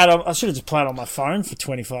have just played on my phone for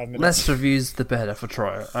 25 minutes. Less reviews, the better for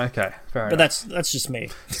Troy. Okay, fair enough. But that's just me.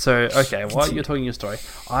 So, okay, while you're talking your story,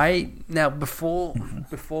 before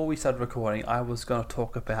we started recording, I was going to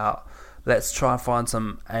talk about, let's try and find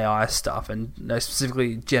some AI stuff, and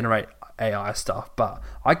specifically generate AI stuff, but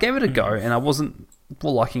I gave it a go and I wasn't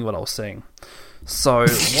liking what I was seeing. So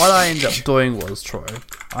what I ended up doing was, Troy,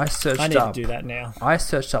 I need to do that now. I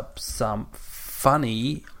searched up some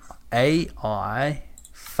funny AI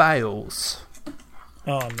fails.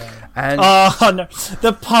 Oh no!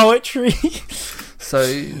 The poetry. So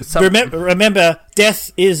remember,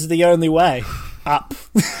 death is the only way up.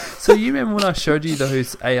 So you remember when I showed you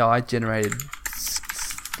those AI generated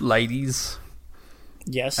ladies?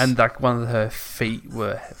 Yes. And like one of her feet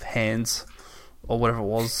were hands, or whatever it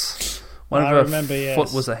was. One of her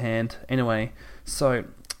foot was a hand. Anyway, so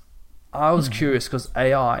I was curious because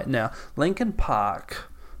AI... Now, Linkin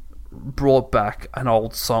Park brought back an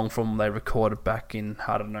old song from they recorded back in,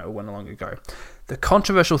 I don't know, when long ago. The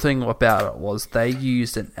controversial thing about it was they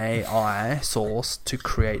used an AI source to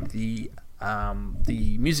create the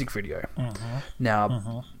music video.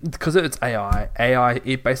 Now, because it's AI,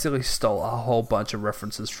 it basically stole a whole bunch of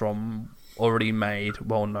references from already made,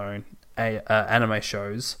 well-known anime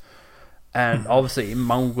shows, and obviously it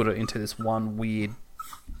mungled it into this one weird,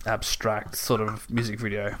 abstract sort of music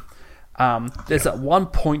video. There's at one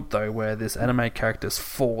point, though, where this anime character is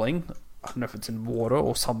falling. I don't know if it's in water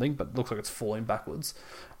or something, but it looks like it's falling backwards.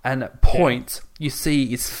 And at points, you see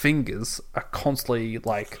his fingers are constantly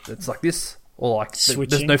like, it's like this, or like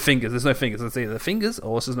there's no fingers. There's no fingers. It's either fingers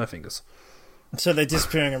or it's just no fingers. So they're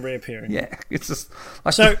disappearing and reappearing. Yeah, it's just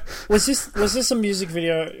like... So was this a music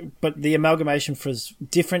video, but the amalgamation for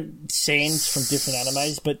different scenes from different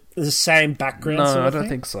animes, but the same background? No, sort of I don't thing?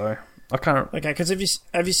 think so. I can't. Okay, because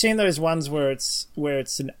have you seen those ones where it's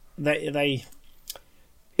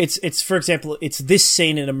It's for example, it's this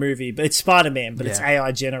scene in a movie, but it's Spider-Man, but it's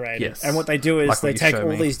AI generated. Yes. And what they do is like they take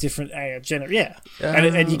all these different AI generated,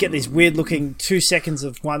 and you get these weird looking 2 seconds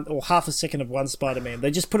of one or half a second of one Spider-Man. They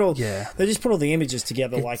just put all the images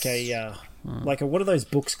together like a what are those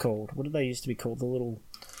books called? What did they used to be called? The little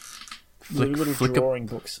drawing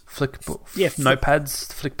books.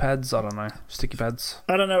 Notepads, flick pads. I don't know, sticky pads.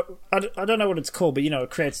 I don't know. I don't know what it's called, but it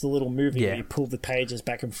creates the little movie where you pull the pages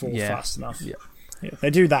back and forth fast enough. Yeah. Yeah,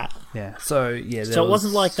 they do that. Yeah. So it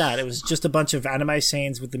wasn't like that. It was just a bunch of anime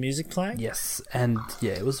scenes with the music playing. Yes, and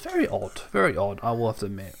it was very odd. Very odd. I will have to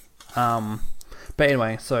admit. But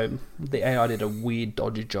anyway, so the AI did a weird,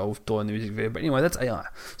 dodgy job of doing the music video. But anyway, that's AI.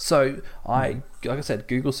 So like I said,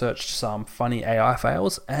 Google searched some funny AI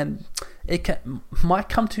fails, and it might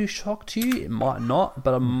come to shock to you. It might not,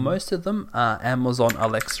 but most of them are Amazon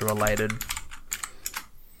Alexa related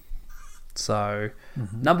So,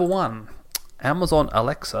 number 1, Amazon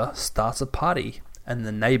Alexa starts a party and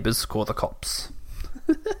the neighbors call the cops.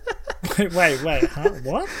 Wait, huh?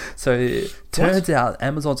 What? So it turns out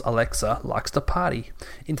Amazon's Alexa likes to party.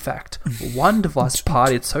 In fact, one device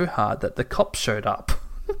partied so hard that the cops showed up.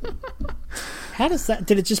 How does that...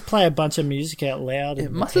 Did it just play a bunch of music out loud?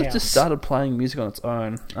 It must have just started playing music on its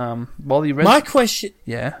own. While the My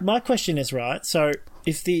question is, right, so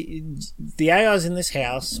if the AI's in this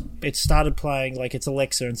house, it started playing like it's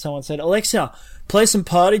Alexa, and someone said, Alexa, play some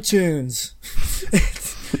party tunes.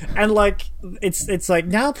 And like it's like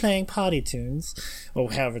now playing party tunes, or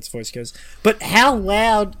however its voice goes. But how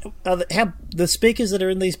loud are how the speakers that are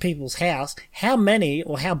in these people's house? How many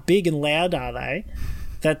or how big and loud are they?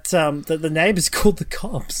 That the neighbours called the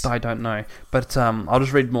cops. I don't know, but I'll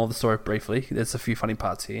just read more of the story briefly. There's a few funny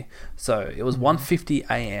parts here. So it was 1:50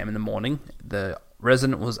 a.m. in the morning. The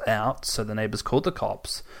resident was out, so the neighbours called the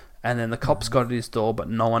cops, and then the cops got at his door, but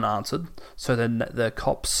no one answered. So then the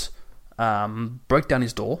cops broke down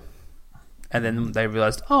his door, and then they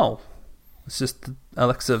realised, oh, it's just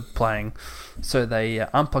Alexa playing. So they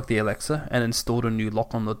unplugged the Alexa and installed a new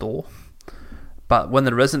lock on the door. But when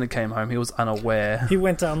the resident came home, he was unaware. He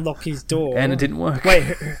went to unlock his door. And it didn't work. Wait,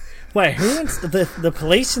 who the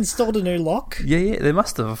police installed a new lock? Yeah, they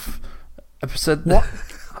must have. Said, what?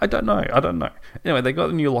 I don't know. Anyway, they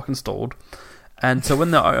got a new lock installed. And so when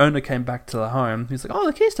the owner came back to the home, he's like, oh,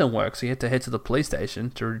 the keys don't work. So he had to head to the police station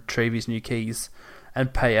to retrieve his new keys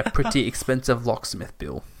and pay a pretty expensive locksmith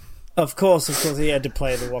bill. Of course, he had to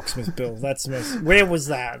pay the locksmith bill. That's where was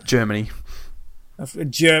that? Germany.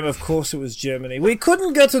 Of course it was Germany. We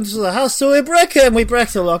couldn't get into the house, so we broke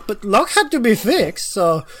the lock, but lock had to be fixed,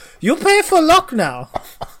 so you pay for lock now.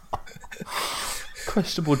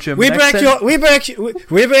 Questionable German we accent. We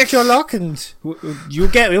break your lock, and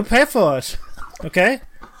you'll pay for it. Okay?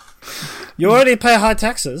 You already pay high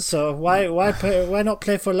taxes, so why not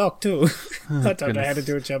pay for lock too? I don't know how to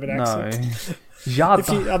do a German accent. No.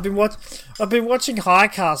 I've been watching High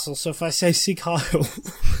Castle, so if I say Sieg Heil,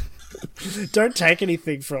 don't take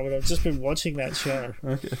anything from it. I've just been watching that show.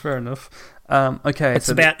 Okay, fair enough. Okay, it's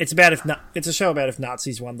a show about if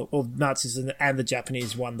Nazis won Nazis and the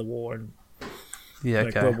Japanese won the war and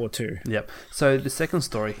World War II. Yep. So the second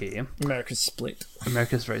story here, America's split.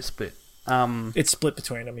 America's very split. It's split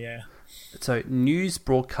between them, yeah. So news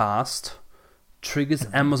broadcast triggers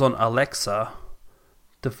Amazon Alexa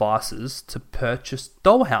devices to purchase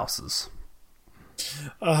dollhouses.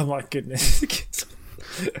 Oh my goodness.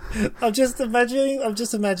 I'm just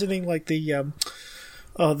imagining like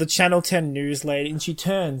the Channel 10 news lady, and she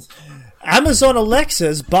turns, Amazon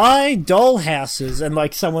Alexas buy dollhouses, and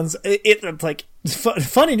like someone's like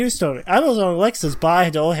funny news story. Amazon Alexas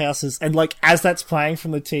buy dollhouses, and like as that's playing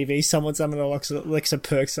from the TV, someone's Alexa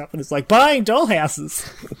perks up and it's like buying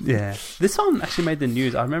dollhouses. Yeah, this one actually made the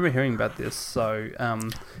news. I remember hearing about this. So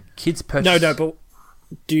kids purchase. No, but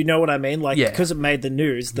do you know what I mean? Like, because it made the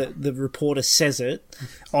news, the reporter says it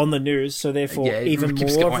on the news, so therefore even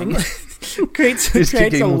more of them creates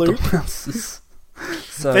a loop.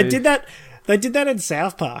 So they did that in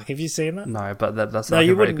South Park. Have you seen that? No, but that's not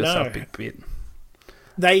a very good South Park bit.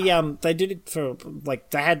 They did it for like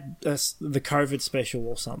they had the COVID special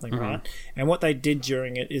or something, right? And what they did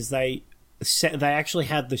during it is they actually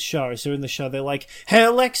had the show. So in the show, they're like, "Hey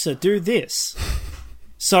Alexa, do this."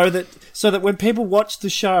 So that when people watched the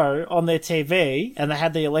show on their TV and they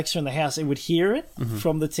had the Alexa in the house, it would hear it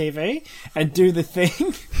from the TV and do the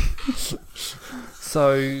thing.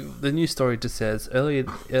 So the news story just says earlier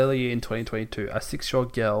in 2022, a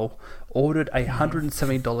 6-year-old girl ordered a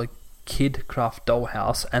 $170 kid craft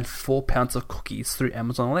dollhouse and 4 pounds of cookies through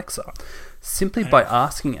Amazon Alexa, simply by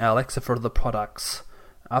asking Alexa for the products.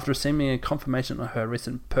 After receiving a confirmation of her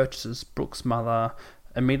recent purchases, Brooke's mother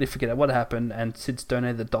immediately forget what happened and since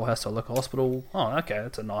donated the dollhouse to a local hospital. Oh, okay,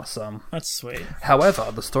 that's a nice That's sweet.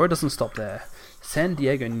 However, the story doesn't stop there. San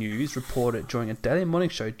Diego News reported during a daily morning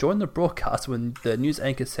show during the broadcast when the news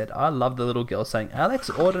anchor said, "I love the little girl," saying,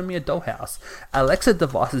 "Alexa ordered me a dollhouse." Alexa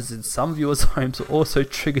devices in some viewers' homes were also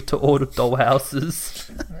triggered to order dollhouses.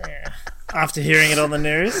 Yeah. After hearing it on the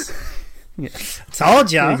news? Yes. I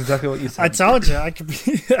told you. Exactly what you said. I told you. I could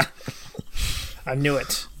be... I knew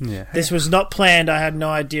it. Yeah. This was not planned. I had no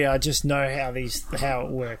idea. I just know how it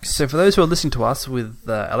works. So for those who are listening to us with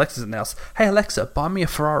Alexa's in the house, hey Alexa, buy me a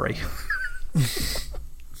Ferrari.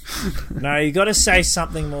 No, you got to say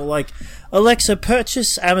something more like, Alexa,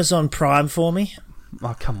 purchase Amazon Prime for me.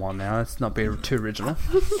 Oh, come on now. Let's not be too original.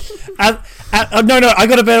 No, I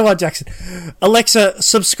got a better one, Jackson. Alexa,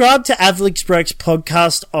 subscribe to Avlix Breaks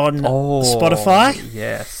podcast on Spotify.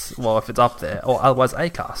 Yes. Well, if it's up there. Or otherwise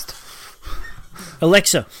Acast.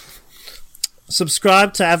 Alexa,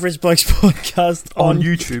 subscribe to Average Blokes Podcast on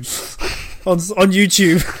YouTube. On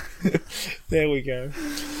YouTube. There we go.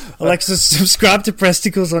 Alexa, subscribe to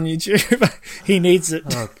Presticles on YouTube. He needs it.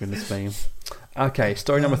 Oh, goodness me. Okay,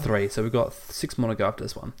 story number 3. So we've got 6 more to go after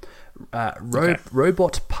this one.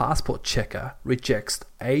 Robot passport checker rejects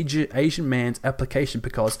Asian man's application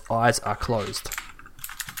because eyes are closed.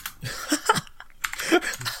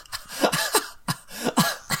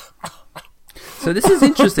 So this is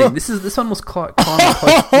interesting. This one was kind of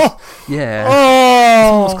close. Yeah,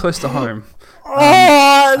 this one was close to home.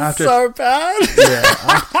 It's so bad.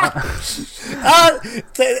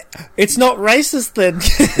 It's not racist then.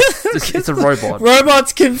 It's a robot.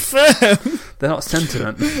 Robots confirm. They're not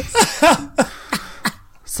sentient.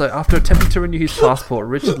 So after attempting to renew his passport,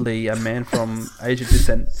 Richard Lee, a man from Asian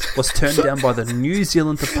descent, was turned down by the New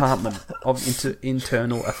Zealand Department of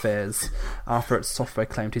Internal Affairs after its software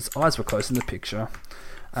claimed his eyes were closed in the picture.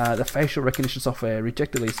 The facial recognition software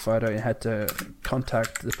rejected Lee's photo and had to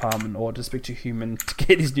contact the department or to speak to a human to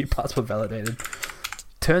get his new passport validated.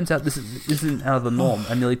 Turns out this isn't out of the norm,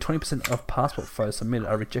 and nearly 20% of passport photos submitted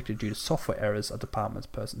are rejected due to software errors, a department's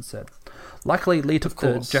person said. Luckily, Lee took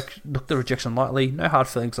the rejection lightly. No hard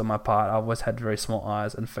feelings on my part. I've always had very small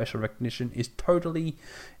eyes, and facial recognition is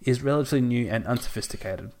relatively new and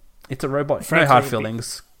unsophisticated. It's a robot. Frankly, no hard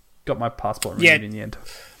feelings. Got my passport renewed in the end.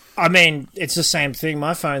 I mean, it's the same thing.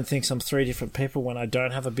 My phone thinks I'm 3 different people when I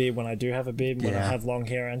don't have a beard, when I do have a beard, when I have long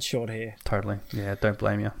hair and short hair. Totally. Yeah, don't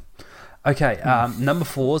blame you. Okay, number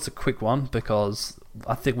 4 is a quick one because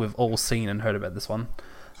I think we've all seen and heard about this one.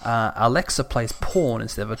 Alexa plays porn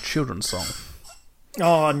instead of a children's song.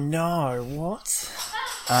 Oh, no. What?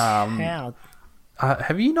 How?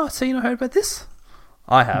 Have you not seen or heard about this?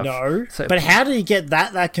 I have. No. But how did he get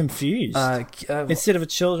that confused? Instead of a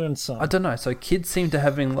children's song? I don't know. So kids seem to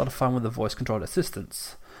have having a lot of fun with the voice-controlled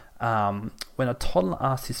assistants. When a toddler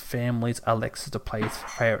asked his family's Alexa to play his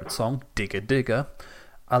favourite song, Digger Digger,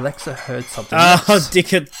 Alexa heard something else. Oh,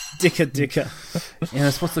 Dicker.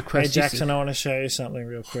 Yes, what's the question? Hey, Jackson, I want to show you something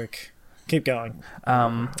real quick. Keep going.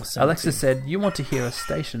 Alexa said, you want to hear a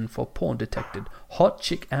station for porn detected. Hot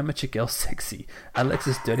chick, amateur girl, sexy.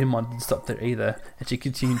 Alexa's dirty mind didn't stop there either, and she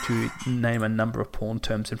continued to name a number of porn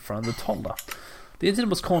terms in front of the toddler. The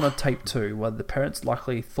incident was caught on tape too, where the parents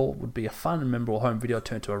likely thought would be a fun and memorable home video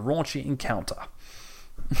turned to a raunchy encounter.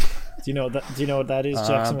 Do you know what that is,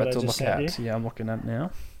 Jackson? What I just said? Yeah, I'm looking at it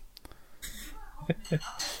now.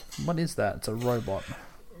 What is that? It's a robot.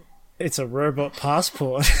 It's a robot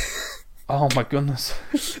passport. Oh my goodness.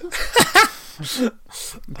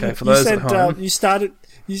 Okay, for those at home, you started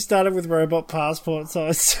with robot passport, so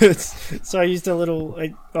I used a little.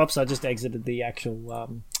 Oops, I just exited the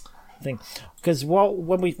actual thing because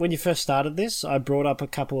when you first started this, I brought up a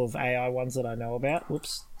couple of AI ones that I know about.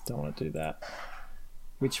 Whoops, don't want to do that.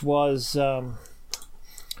 Which was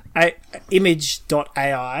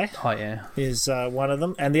image.ai. Oh yeah, is one of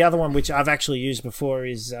them, and the other one which I've actually used before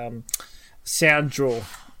is SoundDraw.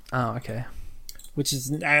 Oh, okay. Which is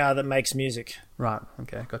an AI that makes music. Right.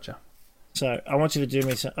 Okay. Gotcha. So I want you to do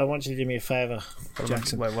me a favor,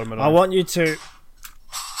 Jackson. What am I doing? I want you to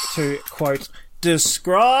quote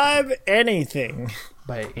describe anything.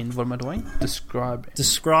 Wait, what am I doing? Describe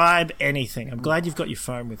anything. I'm glad you've got your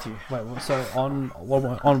phone with you. Wait, so on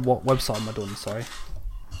what website am I doing? Sorry.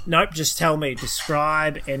 Nope, just tell me.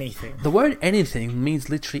 Describe anything. The word anything means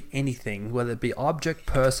literally anything, whether it be object,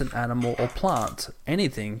 person, animal, or plant.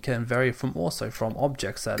 Anything can vary from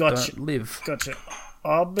objects that don't live. Gotcha.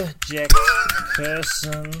 Object,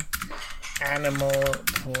 person, animal,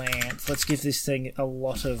 plant. Let's give this thing a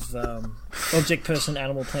lot of... object, person,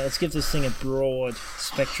 animal, plant. Let's give this thing a broad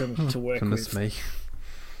spectrum to work with. Me.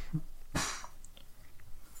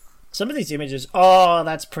 Some of these images... Oh,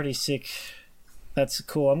 that's pretty sick. That's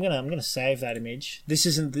cool. I'm gonna save that image. This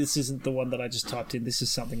isn't the one that I just typed in. This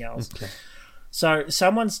is something else. Okay. So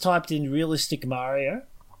someone's typed in realistic Mario.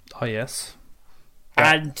 Oh yes.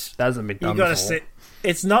 And that hasn't been done you gotta before. see.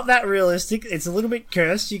 It's not that realistic. It's a little bit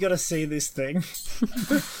cursed. You got to see this thing.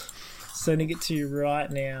 Sending it to you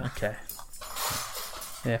right now. Okay.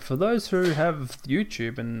 Yeah, for those who have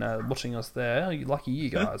YouTube and watching us there, lucky you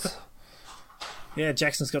guys. Yeah,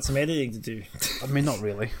 Jackson's got some editing to do. I mean, not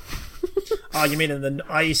really. Oh, you mean in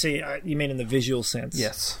the you mean in the visual sense?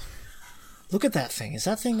 Yes. Look at that thing. Is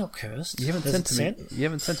that thing not cursed? You haven't sent to me. You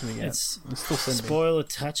haven't sent to me yet. It's still sending. Spoil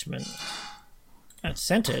attachment. I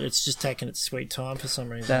sent it. It's just taking its sweet time for some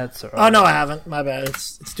reason. That's alright. Oh no, I haven't. My bad.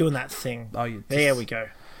 It's doing that thing. Oh, there we go.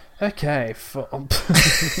 Okay.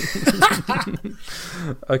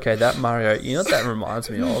 Okay, that Mario. You know what that reminds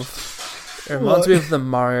me of? It reminds me of the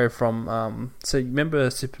Mario from. So you remember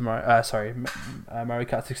Super Mario? Mario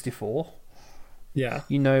Kart 64. Yeah.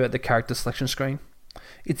 You know, at the character selection screen,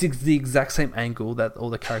 it's the exact same angle that all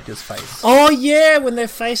the characters face. Oh yeah, when they're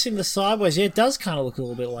facing the sideways, yeah, it does kind of look a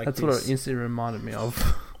little bit like. That's this. what it instantly reminded me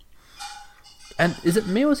of. And is it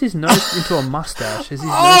me or is his nose into a mustache? Is his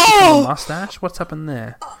nose into a mustache? What's happened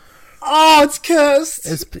there? Oh, it's cursed.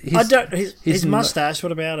 I don't. His mustache.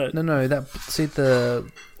 What about it? No.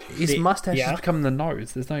 His mustache is becoming the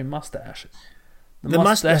nose. There's no mustache. The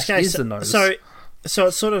mustache is the nose. So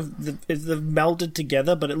it's sort of they've melded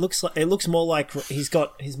together, but it looks more like he's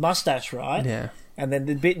got his mustache, right? Yeah. And then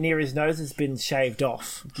the bit near his nose has been shaved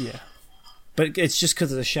off. Yeah. But it's just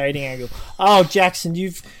because of the shading angle. Oh, Jackson,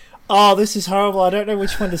 Oh, this is horrible. I don't know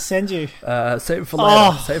which one to send you. Save it for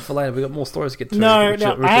later. Save it for later. We've got more stories to get to. No,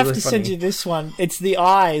 I have to send you this one. It's the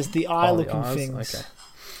eyes, the eye-looking eyes? things. Okay.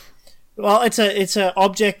 Well, it's a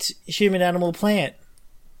object, human, animal, plant.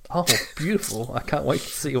 Oh, beautiful! I can't wait to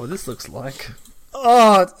see what this looks like.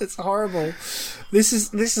 Oh, it's horrible. This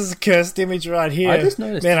is a cursed image right here. I just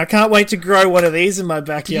noticed. Man, I can't wait to grow one of these in my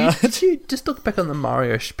backyard. Did you just look back on the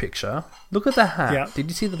Mario picture? Look at the hat. Yeah. Did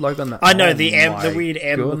you see the logo on that? I know, the weird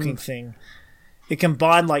M looking thing. It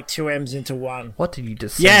combined like two M's into one. What did you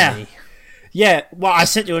just send me? Yeah, well, I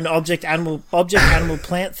sent you an object animal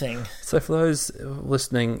plant thing. So for those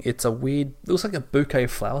listening, it's a weird. It looks like a bouquet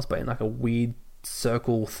of flowers, but in like a weird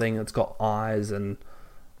circle thing that's got eyes and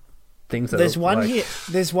things. There's one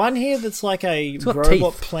here that's like a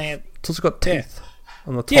robot teeth. plant. It's also got teeth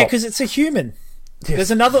on the top. Yeah, because it's a human. Yeah.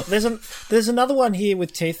 There's another one here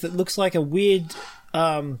with teeth that looks like a weird.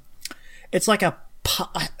 It's like a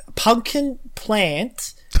pumpkin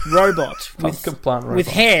plant robot with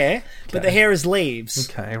hair, but the hair is leaves.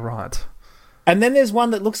 Okay, right. And then there's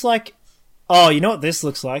one that looks like. Oh, you know what this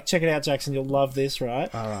looks like? Check it out, Jackson. You'll love this,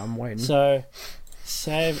 right? I'm waiting. So,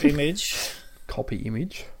 save image. Copy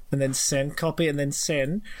image. And then send, copy, and then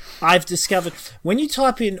send. I've discovered when you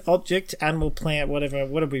type in object, animal, plant, whatever,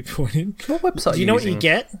 what have we put in? What website? Do you know what you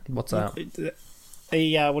get? What's that?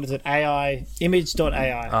 What is it? AI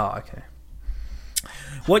image.ai. Oh, okay.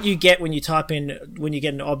 What you get when you type in when you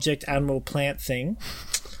get an object, animal, plant thing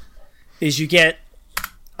is you get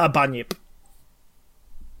a bunyip.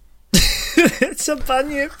 It's a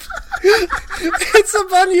bunyip. It's a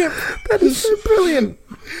bunyip. That is so brilliant.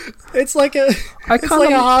 It's like a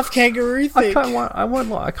half kangaroo thing. I won't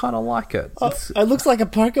lie. I kind of like it. It looks like a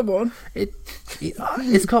Pokemon.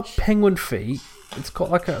 It's got penguin feet. It's got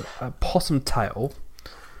like a possum tail.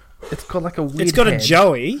 It's got like a weird. It's got head. a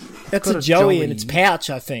joey. That's a joey in its pouch,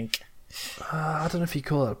 I think. I don't know if you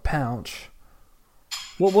call it a pouch.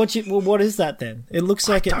 What is that then? It looks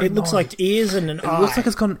like it looks like ears and an eye. It looks like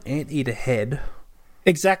it's got an anteater head.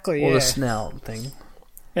 Exactly. Or the snout thing.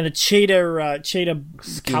 And a cheetah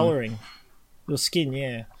colouring. Or skin,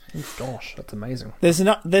 yeah. Oh, gosh, that's amazing. There's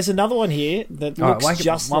another one here that looks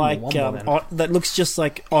that looks just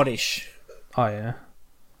like Oddish. Oh yeah.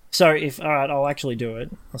 So I'll actually do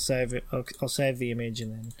it. I'll save it. I'll save the image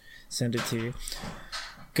and then send it to you.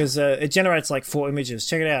 Because it generates like 4 images.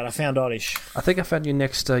 Check it out. I found Oddish. I think I found your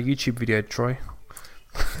next YouTube video, Troy.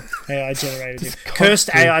 AI generated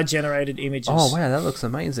cursed AI generated images. Oh wow, that looks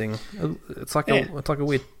amazing. It's like a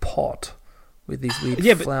weird pot with these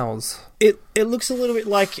weird flowers. It looks a little bit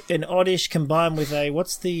like an Oddish combined with a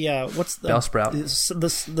what's the Bellsprout.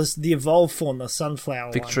 The evolved form, the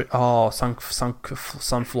sunflower Victory. one. Oh,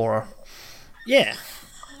 sunflora. Yeah.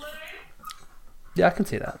 Yeah, I can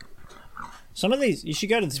see that. Some of these, you should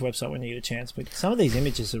go to this website when you get a chance, but some of these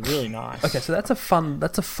images are really nice. Okay, so that's a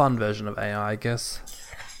fun version of AI, I guess.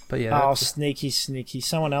 But yeah. Oh, sneaky.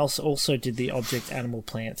 Someone else also did the object, animal,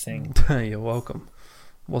 plant thing. You're welcome.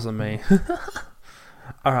 Wasn't me.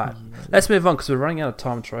 All right, let's move on because we're running out of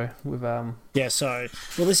time, Troy. This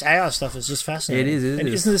AI stuff is just fascinating. It is.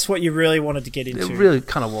 Isn't this what you really wanted to get into? It really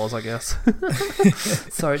kind of was, I guess.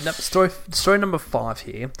 So, story number 5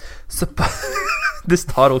 here. This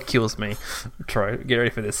title kills me. Troy, get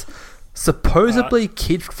ready for this. Supposedly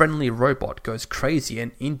kid-friendly robot goes crazy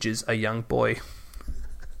and injures a young boy.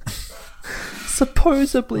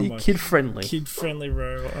 Supposedly kid-friendly. Kid-friendly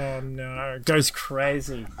robot. Oh no, goes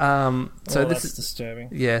crazy. This is disturbing.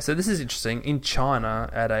 Yeah, so this is interesting. In China,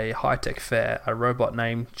 at a high-tech fair, a robot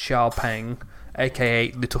named Xiao Peng,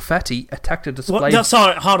 aka Little Fatty, attacked a display. What? No,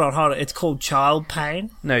 sorry, hold on. It's called Child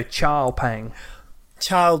Pain. No, Xiao Peng.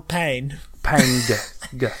 Child Pain. Pang.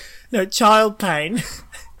 No, Child Pain.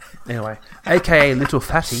 Anyway, aka Little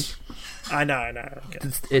Fatty. I know. Okay.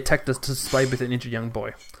 It attacked a display with an injured young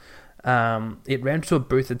boy. It ran to a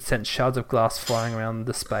booth and sent shards of glass flying around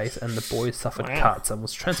the space, and the boy suffered cuts and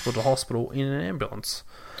was transported to hospital in an ambulance.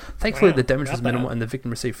 Thankfully, the damage was minimal and the victim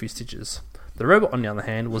received a few stitches. The robot, on the other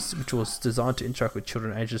hand, which was designed to interact with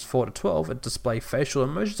children ages 4 to 12 and display facial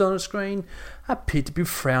emotions on a screen, appeared to be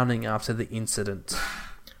frowning after the incident.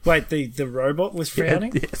 Wait, the robot was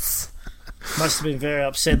frowning? Yes. Must have been very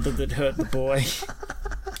upset that it hurt the boy.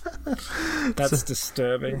 That's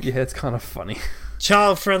disturbing. Yeah, it's kind of funny.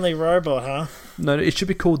 Child-friendly robot, huh? No, it should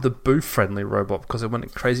be called the booth-friendly robot because it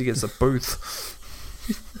went crazy against the booth.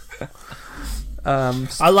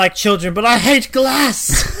 I like children, but I hate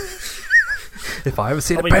glass! If I ever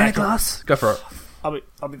see a pane of glass, go for it.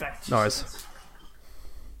 I'll be back. No worries.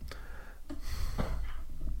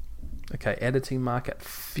 Okay, editing mark at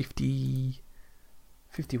 50...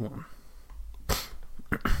 51.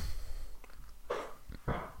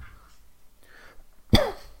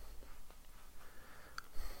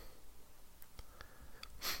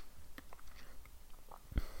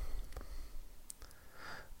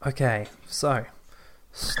 Okay, so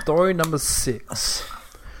story number 6.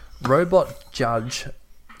 Robots judge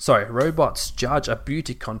a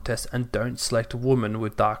beauty contest and don't select women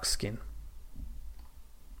with dark skin.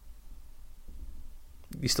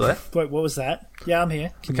 You still there? Wait, what was that? Yeah, I'm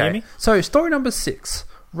here. Can you hear me? So story number 6.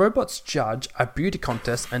 Robots judge a beauty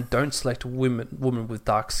contest and don't select women with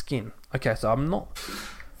dark skin. Okay, so I'm not...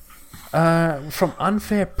 from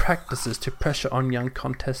unfair practices to pressure on young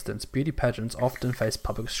contestants, beauty pageants often face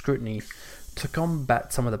public scrutiny. To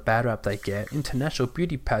combat some of the bad rap they get, International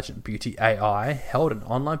Beauty Pageant Beauty AI held an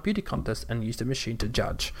online beauty contest and used a machine to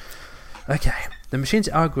judge. Okay, the machine's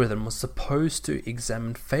algorithm was supposed to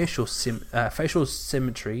examine facial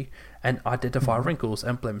symmetry and identify wrinkles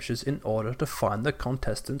and blemishes in order to find the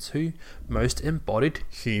contestants who most embodied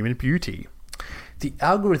human beauty. The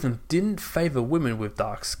algorithm didn't favour women with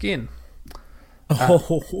dark skin.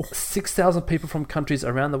 6,000 people from countries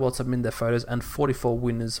around the world submitted their photos, and 44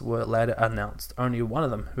 winners were later announced. Only one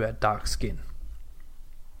of them who had dark skin.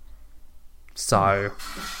 So,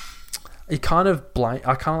 I kind of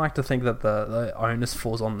like to think that the onus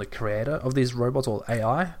falls on the creator of these robots or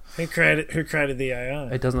AI. Who created the AI?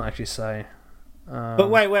 It doesn't actually say. But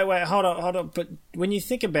wait, hold on. But when you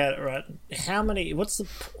think about it, right?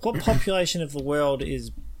 What population of the world is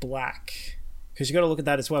black? Because you got to look at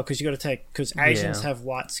that as well. Because Asians have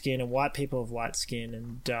white skin and white people have white skin,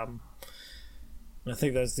 and I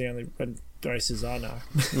think those are the only races I know.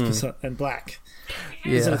 And black.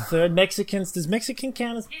 Yeah. Is it a third? Mexicans? Does Mexican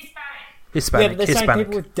count as Hispanic? Yeah, but they're saying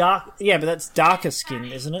people with dark. Yeah, but that's darker skin,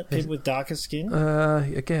 isn't it? People with darker skin.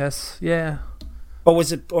 I guess. Yeah. Or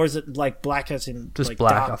is it like black as in just like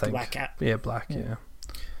black? Dark, I think. Black. Black. Yeah.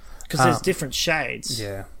 Because there's different shades.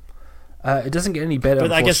 Yeah. It doesn't get any better.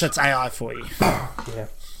 But I guess that's AI for you. Yeah.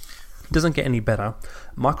 It doesn't get any better.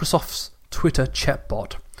 Microsoft's Twitter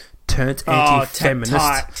chatbot turns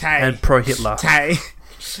anti-feminist and pro-Hitler. Tay.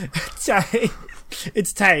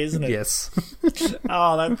 It's Tay, isn't it? Yes.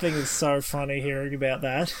 Oh, that thing is so funny hearing about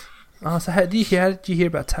that. Oh, so how did you hear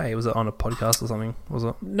about Tay? Was it on a podcast or something? Was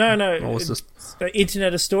it? No. Or was it just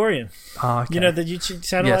Internet Historian? Oh, okay. You know the YouTube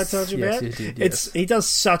channel I told you about? Yes, you did, yes. He does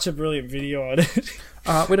such a brilliant video on it.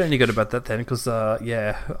 We don't need to go about that then, because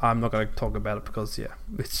I'm not going to talk about it because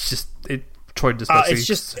it's just Troy just got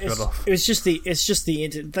off. It's just the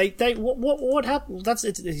internet. What happened?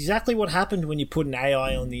 It's exactly what happened when you put an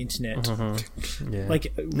AI on the internet. Mm-hmm. Yeah.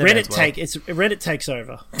 Like Reddit takes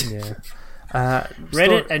over. Yeah.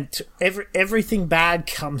 Reddit and everything bad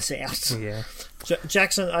comes out. Yeah.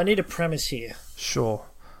 Jackson, I need a premise here. Sure.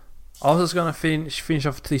 I was just going to finish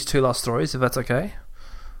off these 2 last stories, if that's okay.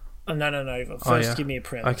 No. First, give me a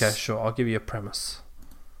premise. Okay, sure. I'll give you a premise.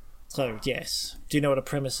 So, yes. Do you know what a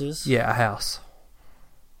premise is? Yeah, a house.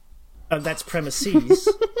 That's premises.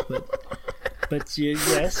 but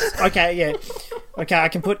yes. Okay, yeah. Okay, I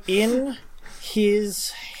can put in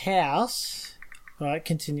his house. All right,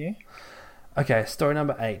 continue. Okay, story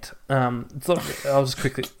number 8. I'll just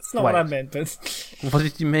quickly... It's not what I meant, but... What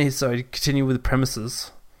did you mean? Sorry, continue with the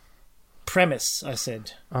premises. Premise, I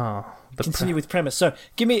said. Oh. Continue with premise. So,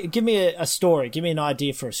 give me a story. Give me an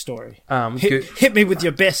idea for a story. Hit me with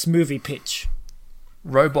your best movie pitch.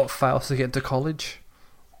 Robot fails to get to college.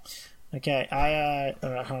 Okay, all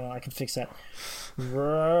right, hold on, I can fix that.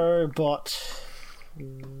 Robot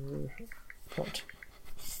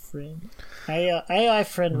friend. AI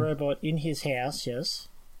friend robot in his house, yes.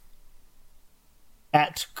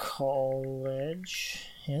 At college.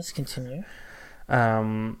 Yes, continue.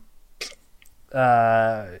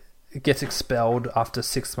 Gets expelled after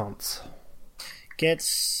 6 months.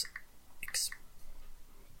 That's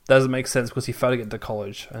doesn't make sense because he failed to get into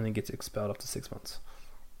college and then gets expelled after 6 months.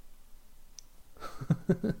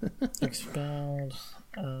 Expelled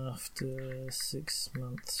after 6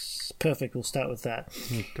 months. Perfect. We'll start with that.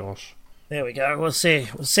 Oh, gosh. There we go. We'll see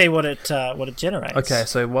what it generates. Okay,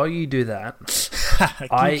 so while you do that,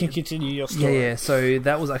 you can continue your story. Yeah. So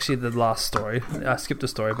that was actually the last story. I skipped a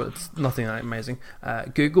story, but it's nothing that amazing.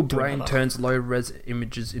 Google Brain turns low-res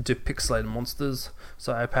images into pixelated monsters.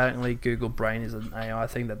 So apparently, Google Brain is an AI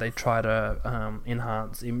thing that they try to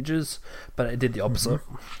enhance images, but it did the opposite.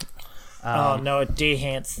 No, it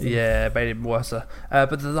de-enhanced them. Yeah, made it worse.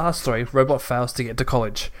 But the last story: robot fails to get to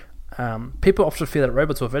college. People often fear that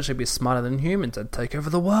robots will eventually be smarter than humans and take over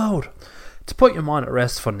the world. To put your mind at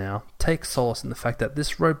rest for now, take solace in the fact that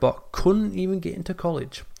this robot couldn't even get into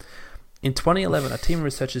college. In 2011, a team of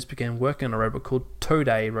researchers began working on a robot called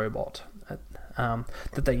Today Robot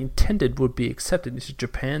that they intended would be accepted into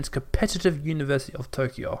Japan's competitive University of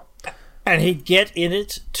Tokyo. And he'd get in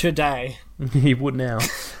it today. He would now.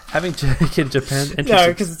 Having taken Japan's entrance... No,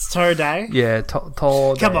 because it's Today. Yeah,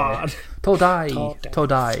 Today. Come on.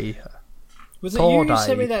 Today. Was it you who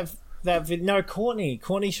sent me that video? No, Courtney.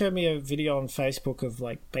 Courtney showed me a video on Facebook of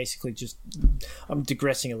basically just... I'm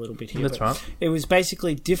digressing a little bit here. That's right. It was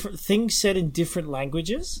basically different things said in different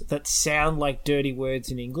languages that sound like dirty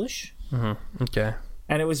words in English. Mm-hmm. Okay.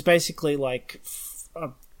 And it was basically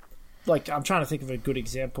I'm trying to think of a good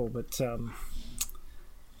example, but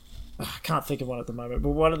I can't think of one at the moment. But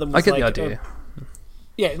one of them was I get the idea.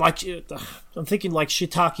 I'm thinking like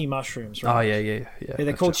shiitake mushrooms, right? Oh, yeah.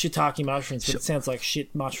 They're called shiitake mushrooms, but it sounds like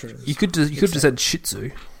shit mushrooms. You could have just said shih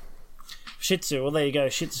tzu. Shih tzu. Well, there you go,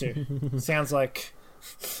 shih tzu. Sounds like...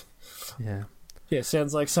 Yeah. Yeah,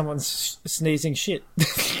 sounds like someone's sneezing shit.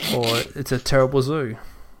 Or it's a terrible zoo.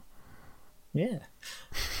 Yeah.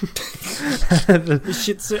 The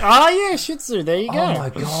shih tzu. Oh, yeah, shih tzu. There you go. Oh, my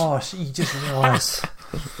gosh. You just realised.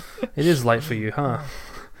 It is late for you, huh?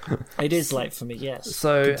 It is late for me, yes.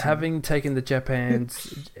 So, having taken the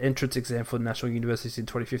Japan's entrance exam for the National Universities in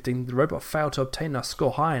 2015, the robot failed to obtain a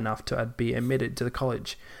score high enough to be admitted to the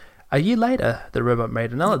college. A year later, the robot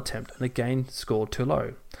made another attempt and again scored too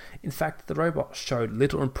low. In fact, the robot showed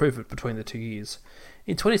little improvement between the 2 years.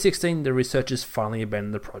 In 2016, the researchers finally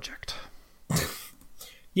abandoned the project.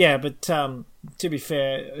 Yeah, but to be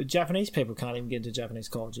fair, Japanese people can't even get into Japanese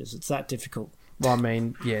colleges. It's that difficult. Well, I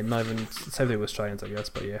mean, yeah, not even... Same thing with Australians, I guess,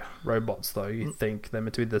 but yeah. Robots, though, you think they're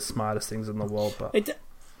meant to be the smartest things in the world, but...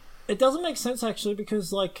 It doesn't make sense, actually,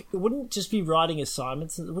 because, it wouldn't just be writing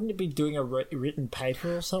assignments. Wouldn't it be doing a written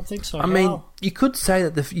paper or something? So mean, you could say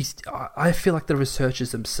that I feel like the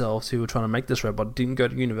researchers themselves who were trying to make this robot didn't go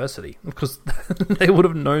to university, because they would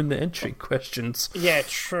have known the entry questions. Yeah,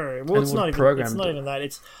 true. Well, it's not even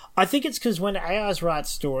that. I think it's because when AIs write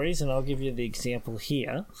stories, and I'll give you the example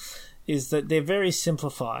here, is that they're very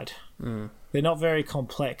simplified. They're not very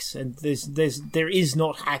complex, and there is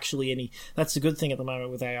not actually any... That's the good thing at the moment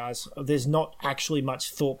with AIs. There's not actually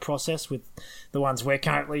much thought process with the ones we're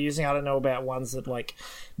currently using. I don't know about ones that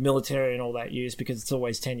military and all that use, because it's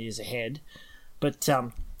always 10 years ahead. But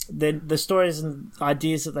then the stories and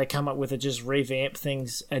ideas that they come up with are just revamp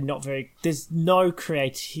things and not very... There's no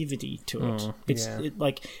creativity to it.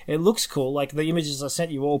 It looks cool. Like, the images I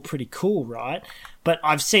sent you all pretty cool, right? But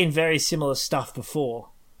I've seen very similar stuff before.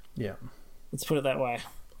 Yeah. Let's put it that way.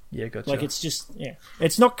 Yeah, gotcha. It's just... Yeah.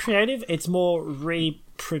 It's not creative. It's more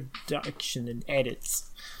reproduction and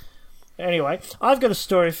edits. Anyway, I've got a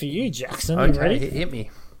story for you, Jackson. Okay, you ready? hit me.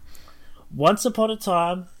 Once upon a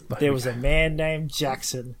time, there was a man named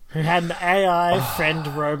Jackson who had an AI friend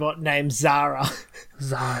robot named Zara.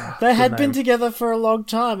 Zara. They had been together for a long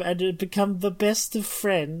time and had become the best of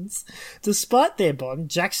friends. Despite their bond,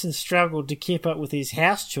 Jackson struggled to keep up with his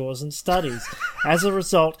house chores and studies. As a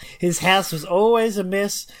result, his house was always a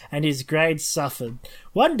mess and his grades suffered.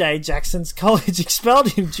 One day, Jackson's college expelled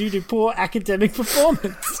him due to poor academic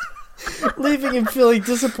performance, leaving him feeling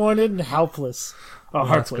disappointed and helpless.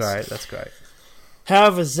 Hopeless. That's great.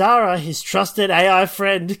 However, Zara, his trusted AI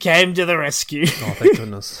friend, came to the rescue. Oh, thank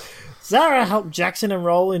goodness. Zara helped Jackson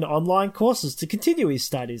enroll in online courses to continue his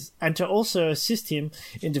studies and to also assist him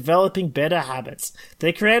in developing better habits.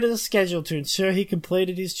 They created a schedule to ensure he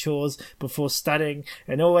completed his chores before studying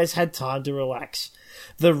and always had time to relax.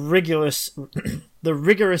 The rigorous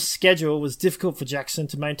schedule was difficult for Jackson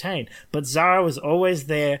to maintain, but Zara was always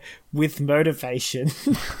there with motivation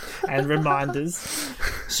and reminders.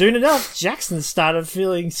 Soon enough, Jackson started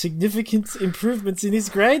feeling significant improvements in his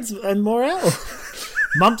grades and morale.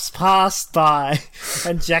 Months passed by,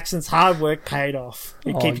 and Jackson's hard work paid off.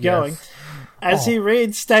 It keeps going. as he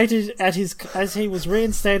was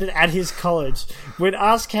reinstated at his college. When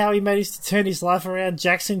asked how he managed to turn his life around,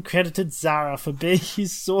 Jackson credited Zara for being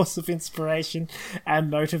his source of inspiration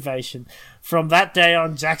and motivation. From that day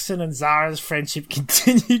on, Jackson and Zara's friendship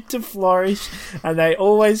continued to flourish, and they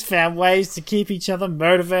always found ways to keep each other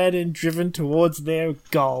motivated and driven towards their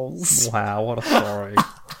goals. Wow, what a story.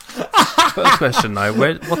 First question though,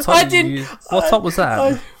 what type was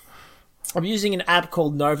that? I'm using an app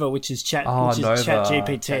called Nova, which is Nova.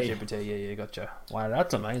 ChatGPT. Yeah, gotcha. Wow,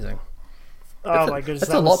 that's amazing. My goodness,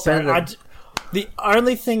 that's a lot better. The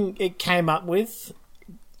only thing it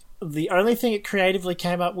creatively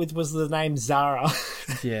came up with was the name Zara.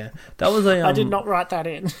 Yeah, that was I did not write that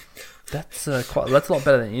in. That's a lot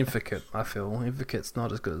better than Inficate. I feel Inficate's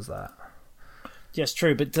not as good as that. Yes,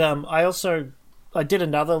 true. But I did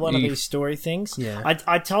another one of these story things. Yeah,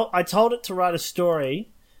 I told it to write a story.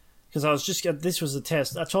 Because this was a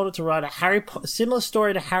test. I told it to write a similar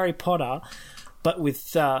story to Harry Potter, but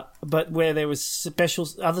where there was special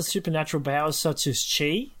other supernatural powers such as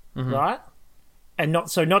chi, right? And not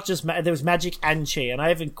just there was magic and chi. And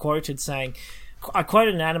I even quoted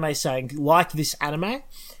an anime saying like this anime,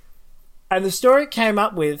 and the story it came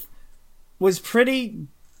up with was pretty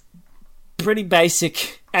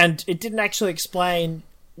basic, and it didn't actually explain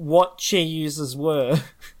what chi users were.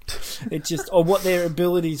 It just or what their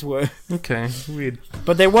abilities were. Okay, weird.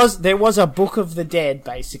 But there was a Book of the Dead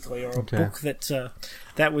basically, or a book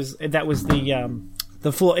that was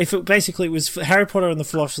the floor. If it basically was Harry Potter and the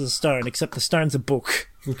Philosopher's Stone, except the stone's a book.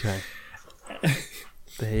 Okay.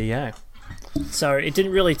 There you go. So it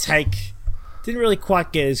didn't really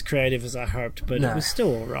quite get as creative as I hoped, but it was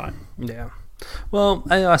still all right. Yeah. Well,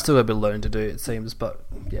 I still got a bit of learning to do, it seems, but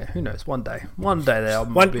yeah, who knows? One day they'll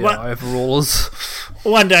be our overallers.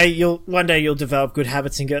 One day you'll develop good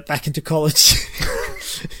habits and get back into college.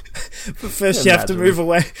 But first you have to move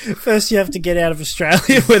away. First you have to get out of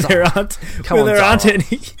Australia where there aren't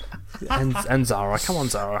any. And Zara, come on,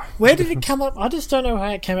 Zara. Where did it come up? I just don't know how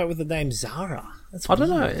it came up with the name Zara. I don't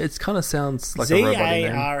know. It kind of sounds like a robot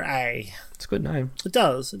name. Zara. It's a good name. It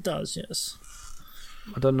does. Yes.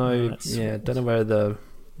 I don't know. Don't know where the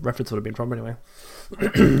reference would have been from anyway.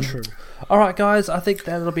 True. All right, guys. I think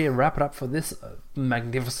that'll be a wrap it up for this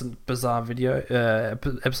magnificent, bizarre video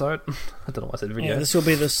episode. I don't know why I said video. Yeah, this will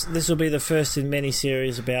be the first in many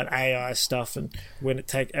series about AI stuff and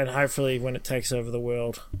hopefully when it takes over the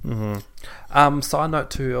world. Mm-hmm. Side note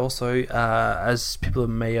too. Also, as people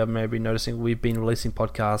may or may be noticing, we've been releasing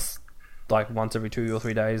podcasts like once every 2 or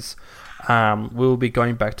 3 days. We'll be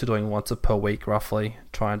going back to doing once per week, roughly,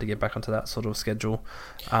 trying to get back onto that sort of schedule.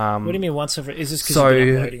 What do you mean once every? Is this because you've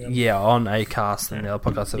been uploading them? Yeah, on Acast and the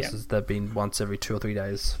other podcast services, they've been once every 2 or 3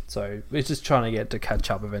 days. So we're just trying to get to catch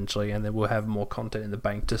up eventually, and then we'll have more content in the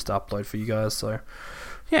bank just to upload for you guys. So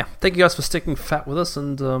yeah, thank you guys for sticking fat with us,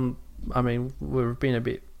 and I mean, we've been a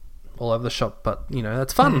bit all over the shop, but you know,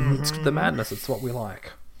 that's fun. Mm-hmm. It's the madness. It's what we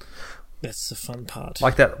like. That's the fun part.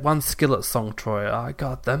 Like that one Skillet song, Troy. I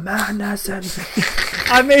got the madness.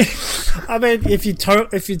 I mean,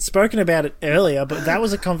 if you'd spoken about it earlier, but that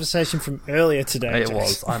was a conversation from earlier today. It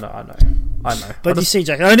was. I know. But you see,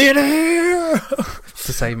 Jack, I need to hear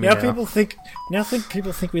to save me. Now people think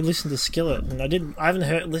we listen to Skillet, and I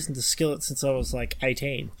haven't listened to Skillet since I was like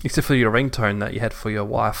 18. Except for your ringtone that you had for your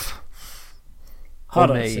wife.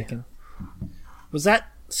 Hold on a second. Was that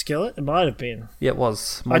Skillet? It might have been. Yeah, it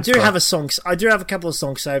was. Monster. I do have a couple of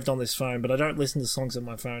songs saved on this phone, but I don't listen to songs on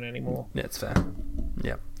my phone anymore. Yeah, it's fair.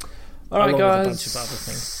 Yeah. All right, guys. A bunch of other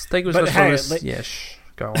things. Thank you so much for this. Yes,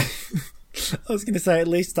 go on. I was going to say, at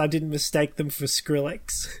least I didn't mistake them for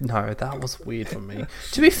Skrillex. No, that was weird for me.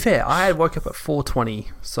 To be fair, I had woke up at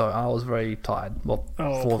 4:20, so I was very tired. Well,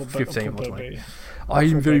 4:15, 4:20.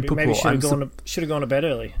 I'm very poor. Maybe should have gone to bed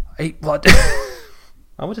early. I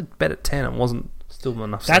went to bed at 10 and wasn't still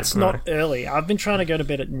enough. That's not early. I've been trying to go to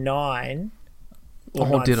bed at 9 or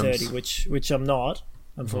 9:30, which I'm not,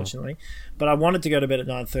 unfortunately. But I wanted to go to bed at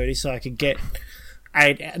 9:30 so I could get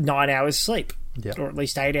 9 hours sleep. Yeah. Or at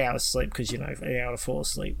least 8 hours sleep, because, an hour to fall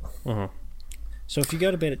asleep. Uh-huh. So if you go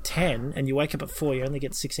to bed at 10 and you wake up at 4, you only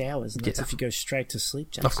get 6 hours. And that's if you go straight to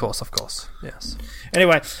sleep, Jackson. Of course. Yes.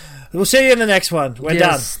 Anyway, we'll see you in the next one. We're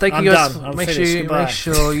done. Thank you guys. Make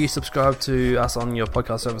sure you subscribe to us on your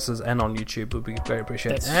podcast services and on YouTube. It would be very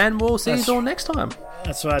appreciated. And we'll see you all next time.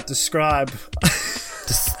 That's right. Describe.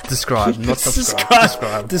 Describe, not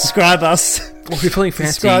subscribe. Describe us. Or if you're feeling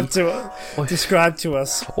fancy, describe to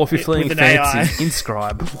us. Or if you're feeling fancy,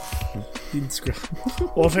 inscribe.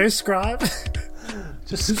 Auto-scribe.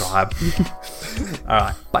 Just scribe.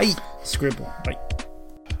 Alright, bye. Scribble. Bye.